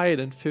not higher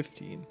than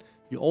 15,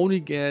 you only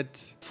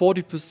get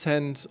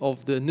 40%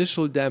 of the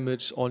initial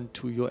damage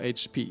onto your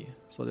HP.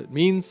 So that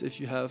means if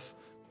you have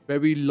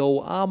very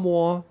low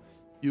armor,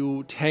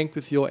 you tank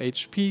with your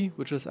HP,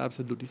 which is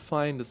absolutely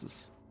fine. This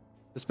is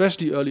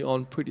especially early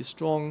on pretty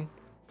strong.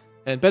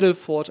 And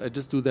Battleforge, I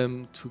just do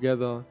them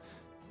together,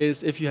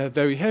 is if you have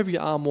very heavy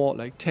armor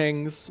like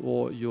tanks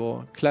or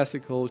your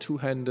classical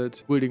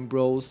two-handed wielding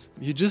bros,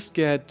 you just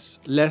get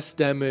less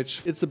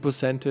damage. It's a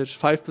percentage,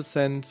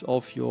 5%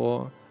 of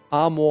your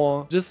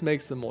armor just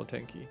makes them more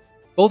tanky.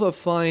 Both are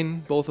fine,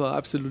 both are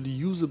absolutely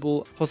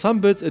usable. For some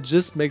builds it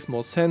just makes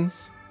more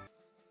sense.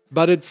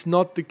 But it's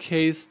not the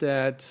case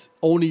that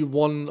only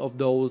one of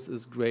those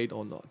is great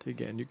or not.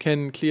 Again, you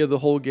can clear the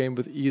whole game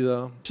with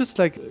either. Just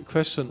like a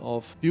question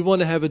of, do you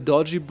want to have a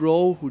dodgy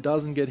bro who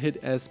doesn't get hit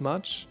as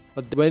much,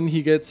 but when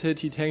he gets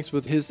hit, he tanks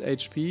with his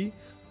HP?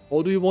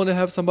 Or do you want to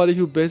have somebody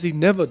who basically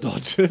never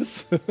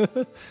dodges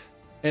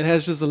and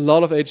has just a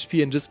lot of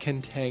HP and just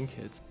can tank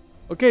hits?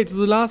 Okay, to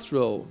the last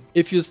row.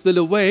 If you're still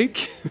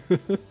awake,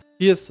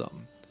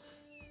 Fearsome.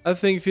 I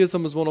think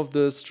Fearsome is one of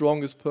the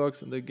strongest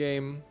perks in the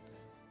game.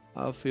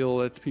 I feel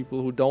that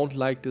people who don't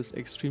like this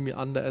extremely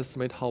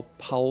underestimate how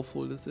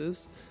powerful this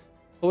is.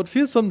 So what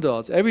Fearsome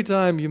does, every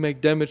time you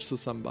make damage to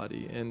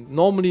somebody, and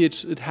normally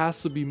it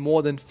has to be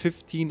more than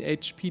 15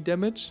 HP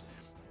damage,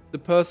 the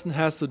person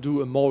has to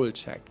do a moral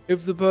check.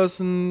 If the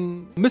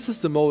person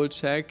misses the moral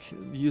check,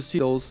 you see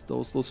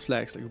those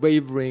flags like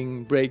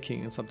wavering,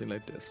 breaking and something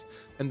like this.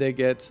 And they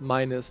get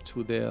minus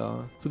to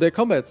their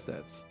combat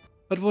stats.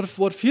 But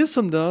what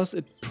Fearsome does,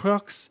 it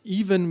procs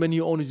even when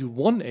you only do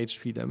 1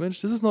 HP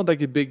damage. This is not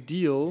like a big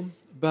deal,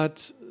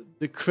 but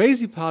the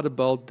crazy part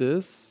about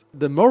this,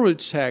 the moral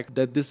check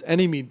that this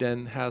enemy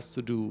then has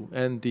to do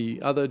and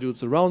the other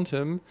dudes around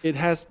him, it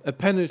has a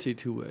penalty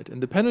to it. And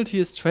the penalty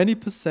is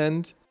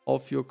 20%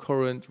 of your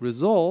current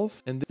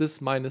resolve, and this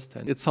minus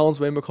 10. It sounds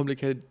way more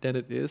complicated than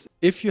it is.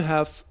 If you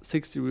have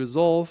 60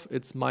 resolve,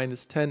 it's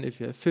minus 10. If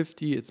you have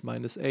 50, it's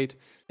minus 8.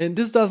 And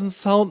this doesn't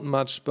sound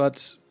much,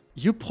 but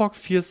you proc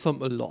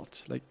Fearsome a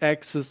lot, like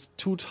axes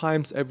 2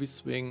 times every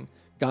swing,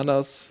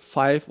 gunners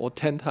 5 or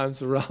 10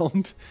 times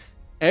around.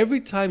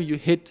 Every time you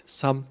hit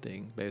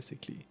something,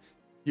 basically,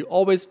 you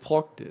always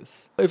proc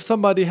this. If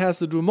somebody has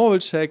to do a moral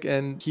check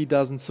and he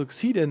doesn't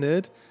succeed in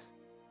it,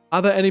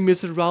 other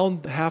enemies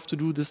around have to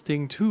do this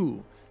thing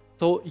too.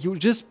 So you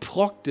just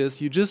proc this,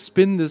 you just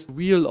spin this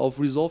wheel of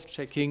resolve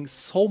checking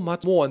so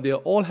much more and they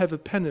all have a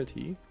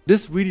penalty.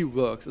 This really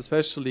works,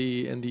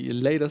 especially in the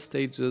later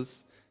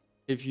stages.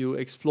 If you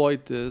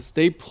exploit this,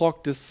 they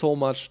proc this so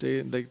much,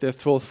 they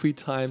throw 3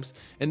 times.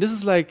 And this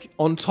is like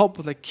on top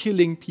of like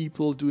killing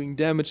people, doing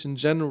damage in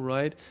general,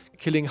 right?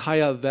 Killing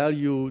higher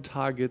value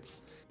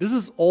targets. This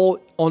is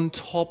all on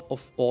top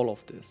of all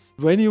of this.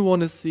 When you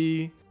want to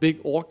see big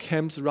orc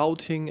camps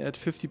routing at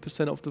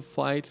 50% of the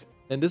fight,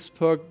 and this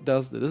perk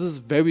does this. This is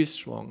very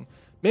strong.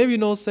 Maybe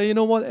say, you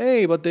know what,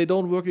 hey, but they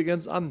don't work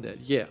against undead.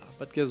 Yeah,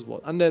 but guess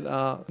what? Undead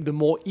are the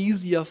more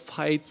easier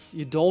fights.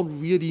 You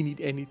don't really need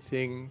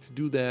anything to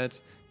do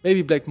that.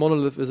 Maybe Black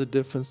Monolith is a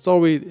different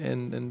story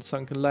and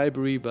Sunken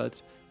Library,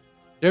 but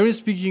generally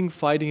speaking,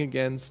 fighting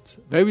against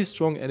very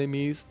strong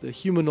enemies, the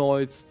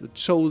humanoids, the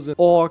chosen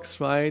orcs,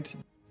 right?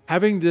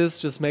 Having this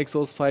just makes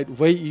those fights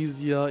way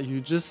easier.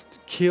 You just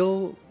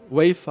kill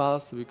way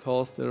faster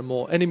because there are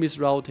more enemies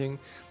routing.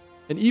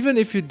 And even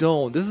if you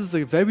don't, this is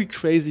a very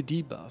crazy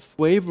debuff.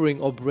 Wavering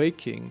or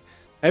breaking,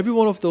 every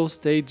one of those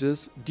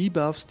stages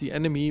debuffs the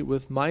enemy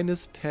with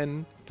minus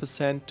 10%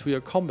 to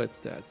your combat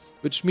stats,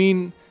 which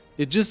mean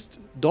they just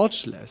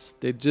dodge less,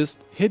 they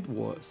just hit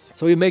worse.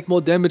 So you make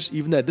more damage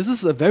even there. This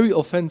is a very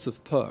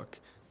offensive perk.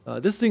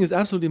 This thing is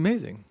absolutely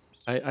amazing.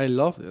 I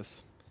love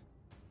this.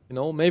 You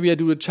know, maybe I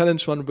do a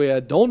challenge run where I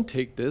don't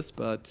take this,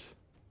 but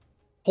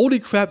holy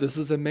crap, this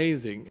is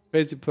amazing.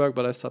 Crazy perk,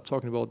 but I stopped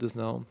talking about this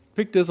now.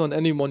 Pick this on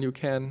anyone you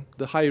can.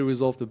 The higher you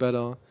resolve, the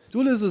better.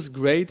 Duelist is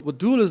great. What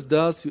Duelist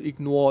does, you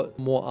ignore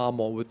more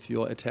armor with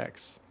your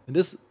attacks. And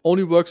this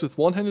only works with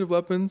one-handed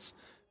weapons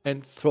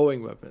and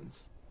throwing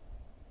weapons.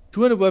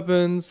 Two-handed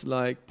weapons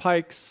like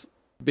pikes,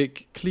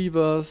 big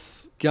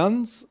cleavers,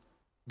 guns,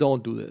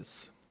 don't do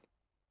this.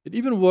 It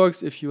even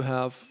works if you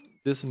have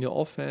this in your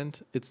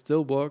offhand. It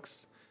still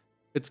works.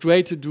 It's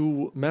great to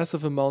do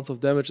massive amounts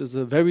of damage. It's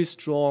a very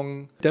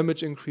strong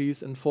damage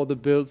increase, and for the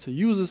builds who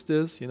uses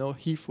this, you know,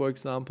 he for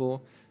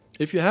example.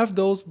 If you have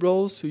those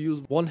bros who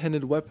use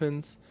one-handed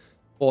weapons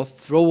or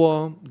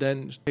thrower,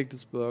 then take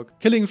this perk.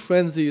 Killing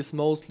Frenzy is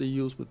mostly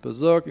used with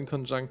Berserk in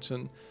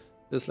conjunction.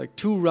 There's like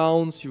 2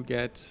 rounds, you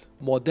get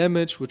more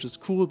damage, which is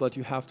cool, but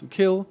you have to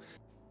kill.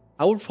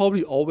 I would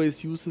probably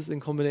always use this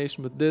in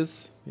combination with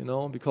this, you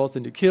know, because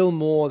then you kill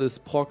more, this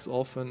procs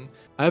often.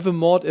 I have a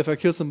mod, if I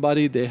kill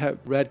somebody, they have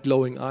red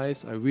glowing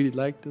eyes. I really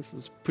like this,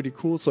 it's pretty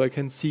cool, so I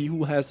can see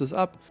who has this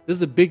up. This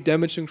is a big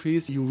damage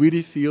increase, you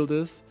really feel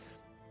this.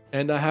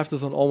 And I have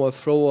this on all my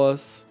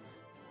throwers,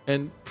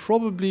 and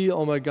probably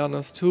on my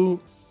gunners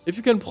too. If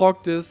you can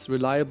proc this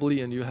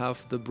reliably and you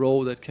have the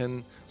bro that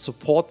can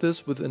support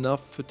this with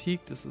enough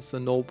fatigue, this is a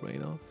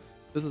no-brainer.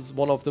 This is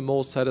one of the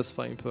most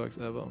satisfying perks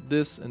ever.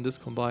 This and this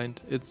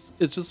combined, it's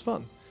just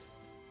fun.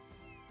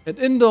 And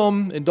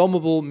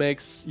Indomitable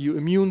makes you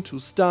immune to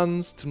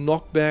stuns, to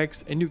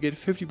knockbacks, and you get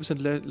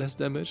 50% less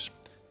damage.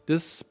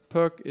 This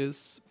perk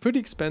is pretty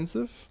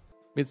expensive.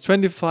 It's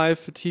 25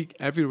 fatigue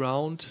every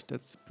round,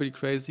 that's pretty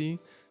crazy.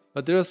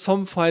 But there are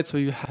some fights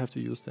where you have to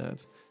use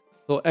that.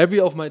 So every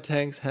of my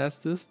tanks has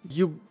this.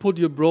 You put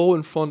your bro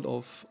in front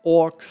of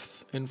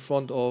orcs, in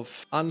front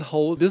of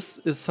unhold. This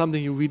is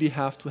something you really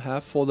have to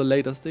have for the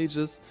later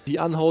stages. The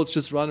unholds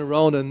just run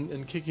around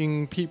and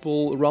kicking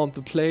people around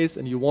the place,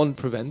 and you want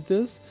to prevent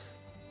this.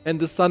 And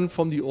the stun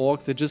from the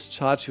orcs, they just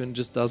charge you and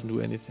just doesn't do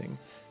anything.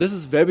 This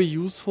is very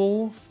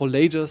useful for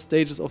later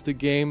stages of the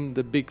game,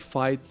 the big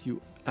fights.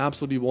 You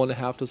absolutely want to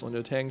have this on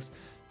your tanks.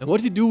 And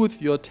what you do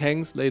with your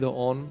tanks later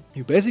on,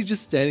 you're basically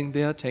just standing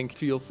there, tank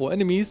 3 or 4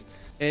 enemies,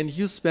 and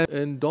you spam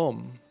in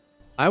Dom.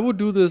 I would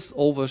do this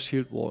over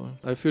Shield Wall.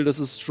 I feel this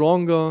is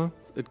stronger,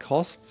 it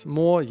costs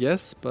more,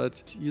 yes,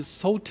 but you're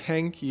so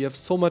tanky, you have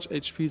so much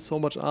HP, so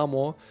much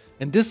armor,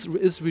 and this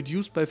is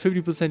reduced by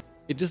 50%.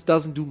 It just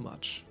doesn't do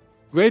much.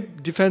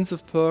 Great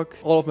defensive perk,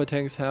 all of my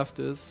tanks have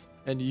this,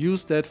 and you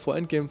use that for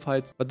endgame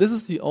fights, but this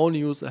is the only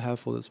use I have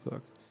for this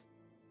perk.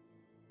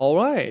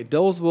 Alright,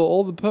 those were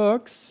all the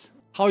perks.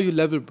 How you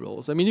level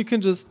bros. I mean, you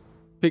can just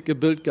pick a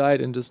build guide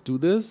and just do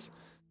this.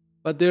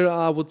 But there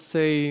are, I would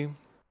say,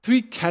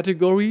 3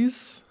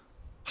 categories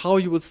how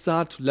you would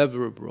start to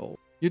level a bro.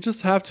 You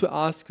just have to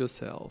ask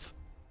yourself,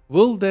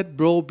 will that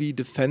bro be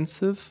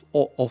defensive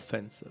or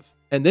offensive?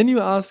 And then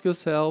you ask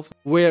yourself,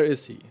 where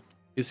is he?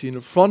 Is he in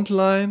the front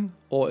line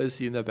or is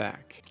he in the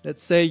back?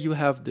 Let's say you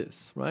have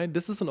this, right?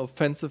 This is an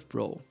offensive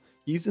bro.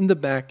 He's in the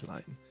back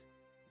line.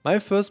 My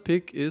first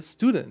pick is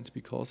Student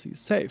because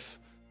he's safe.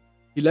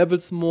 He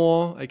levels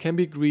more, I can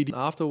be greedy.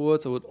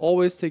 Afterwards, I would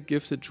always take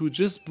Gifted to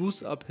just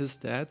boost up his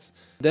stats.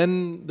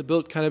 Then the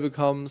build kind of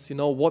becomes, you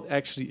know, what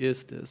actually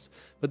is this?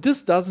 But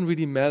this doesn't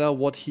really matter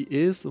what he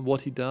is and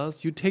what he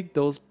does. You take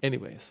those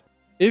anyways.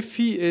 If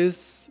he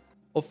is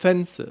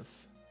offensive,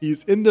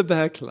 he's in the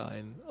back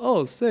line.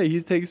 Oh, say,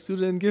 he takes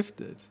Student and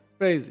Gifted.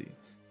 Crazy.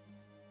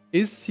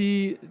 Is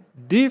he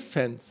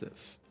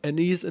defensive and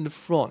he's in the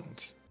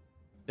front?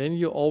 Then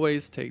you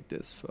always take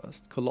this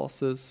first.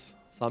 Colossus.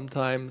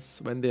 Sometimes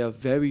when they are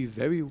very,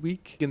 very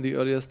weak in the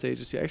earlier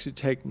stages, you actually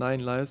take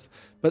 9 lives.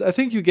 But I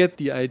think you get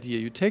the idea.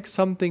 You take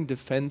something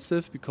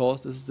defensive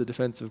because this is a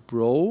defensive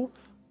bro,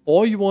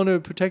 or you want to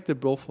protect the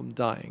bro from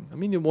dying. I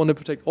mean, you want to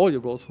protect all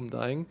your bros from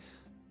dying,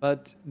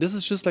 but this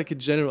is just like a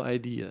general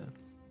idea.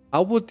 I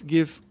would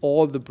give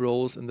all the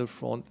bros in the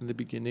front in the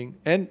beginning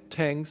and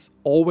tanks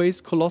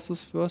always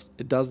Colossus first.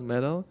 It doesn't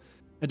matter.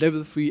 At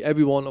level 3,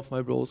 every one of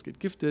my bros get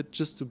gifted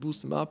just to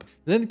boost them up.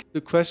 And then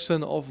the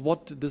question of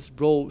what this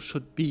bro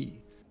should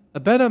be. A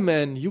better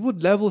man, you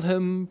would level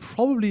him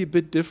probably a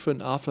bit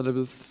different after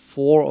level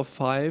 4 or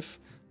 5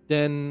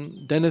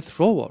 than a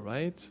thrower,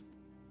 right?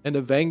 And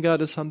a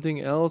vanguard is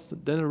something else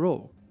than a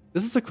rogue.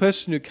 This is a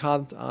question you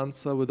can't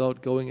answer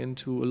without going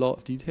into a lot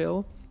of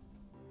detail.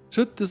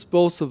 Should this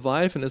bro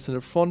survive and is in the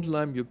front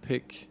line, you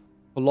pick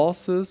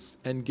Colossus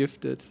and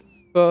Gifted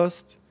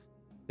first.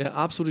 They're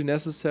absolutely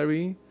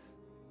necessary.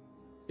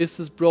 Is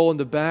this bro in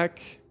the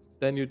back?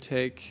 Then you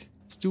take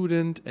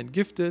Student and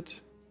Gifted.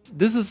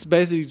 This is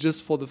basically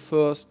just for the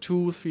first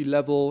 2-3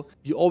 level.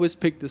 You always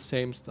pick the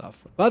same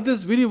stuff. But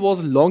this video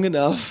was long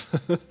enough.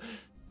 If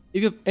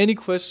you have any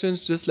questions,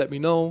 just let me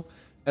know.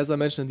 As I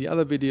mentioned in the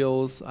other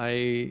videos,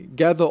 I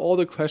gather all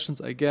the questions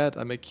I get.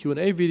 I make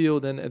Q&A video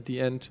then at the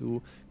end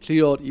to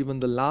clear out even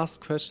the last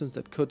questions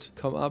that could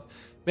come up.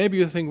 Maybe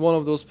you think one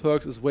of those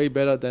perks is way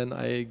better than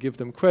I give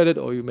them credit,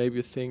 or you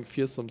maybe think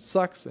Fearsome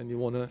sucks and you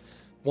wanna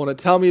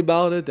tell me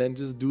about it, then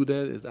just do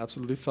that. It's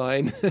absolutely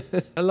fine.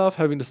 I love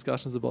having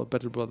discussions about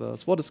Battle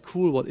Brothers. What is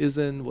cool, what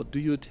isn't, what do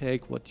you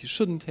take, what you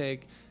shouldn't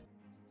take.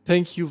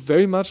 Thank you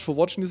very much for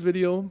watching this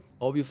video.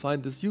 I hope you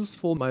find this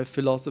useful. My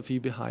philosophy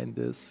behind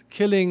this: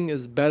 killing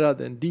is better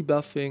than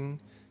debuffing,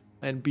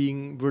 and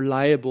being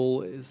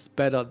reliable is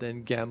better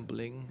than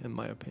gambling, in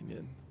my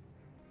opinion.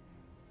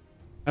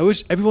 I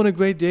wish everyone a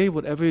great day,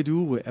 whatever you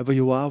do, wherever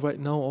you are right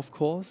now, of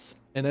course.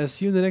 And I'll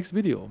see you in the next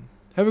video.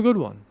 Have a good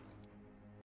one.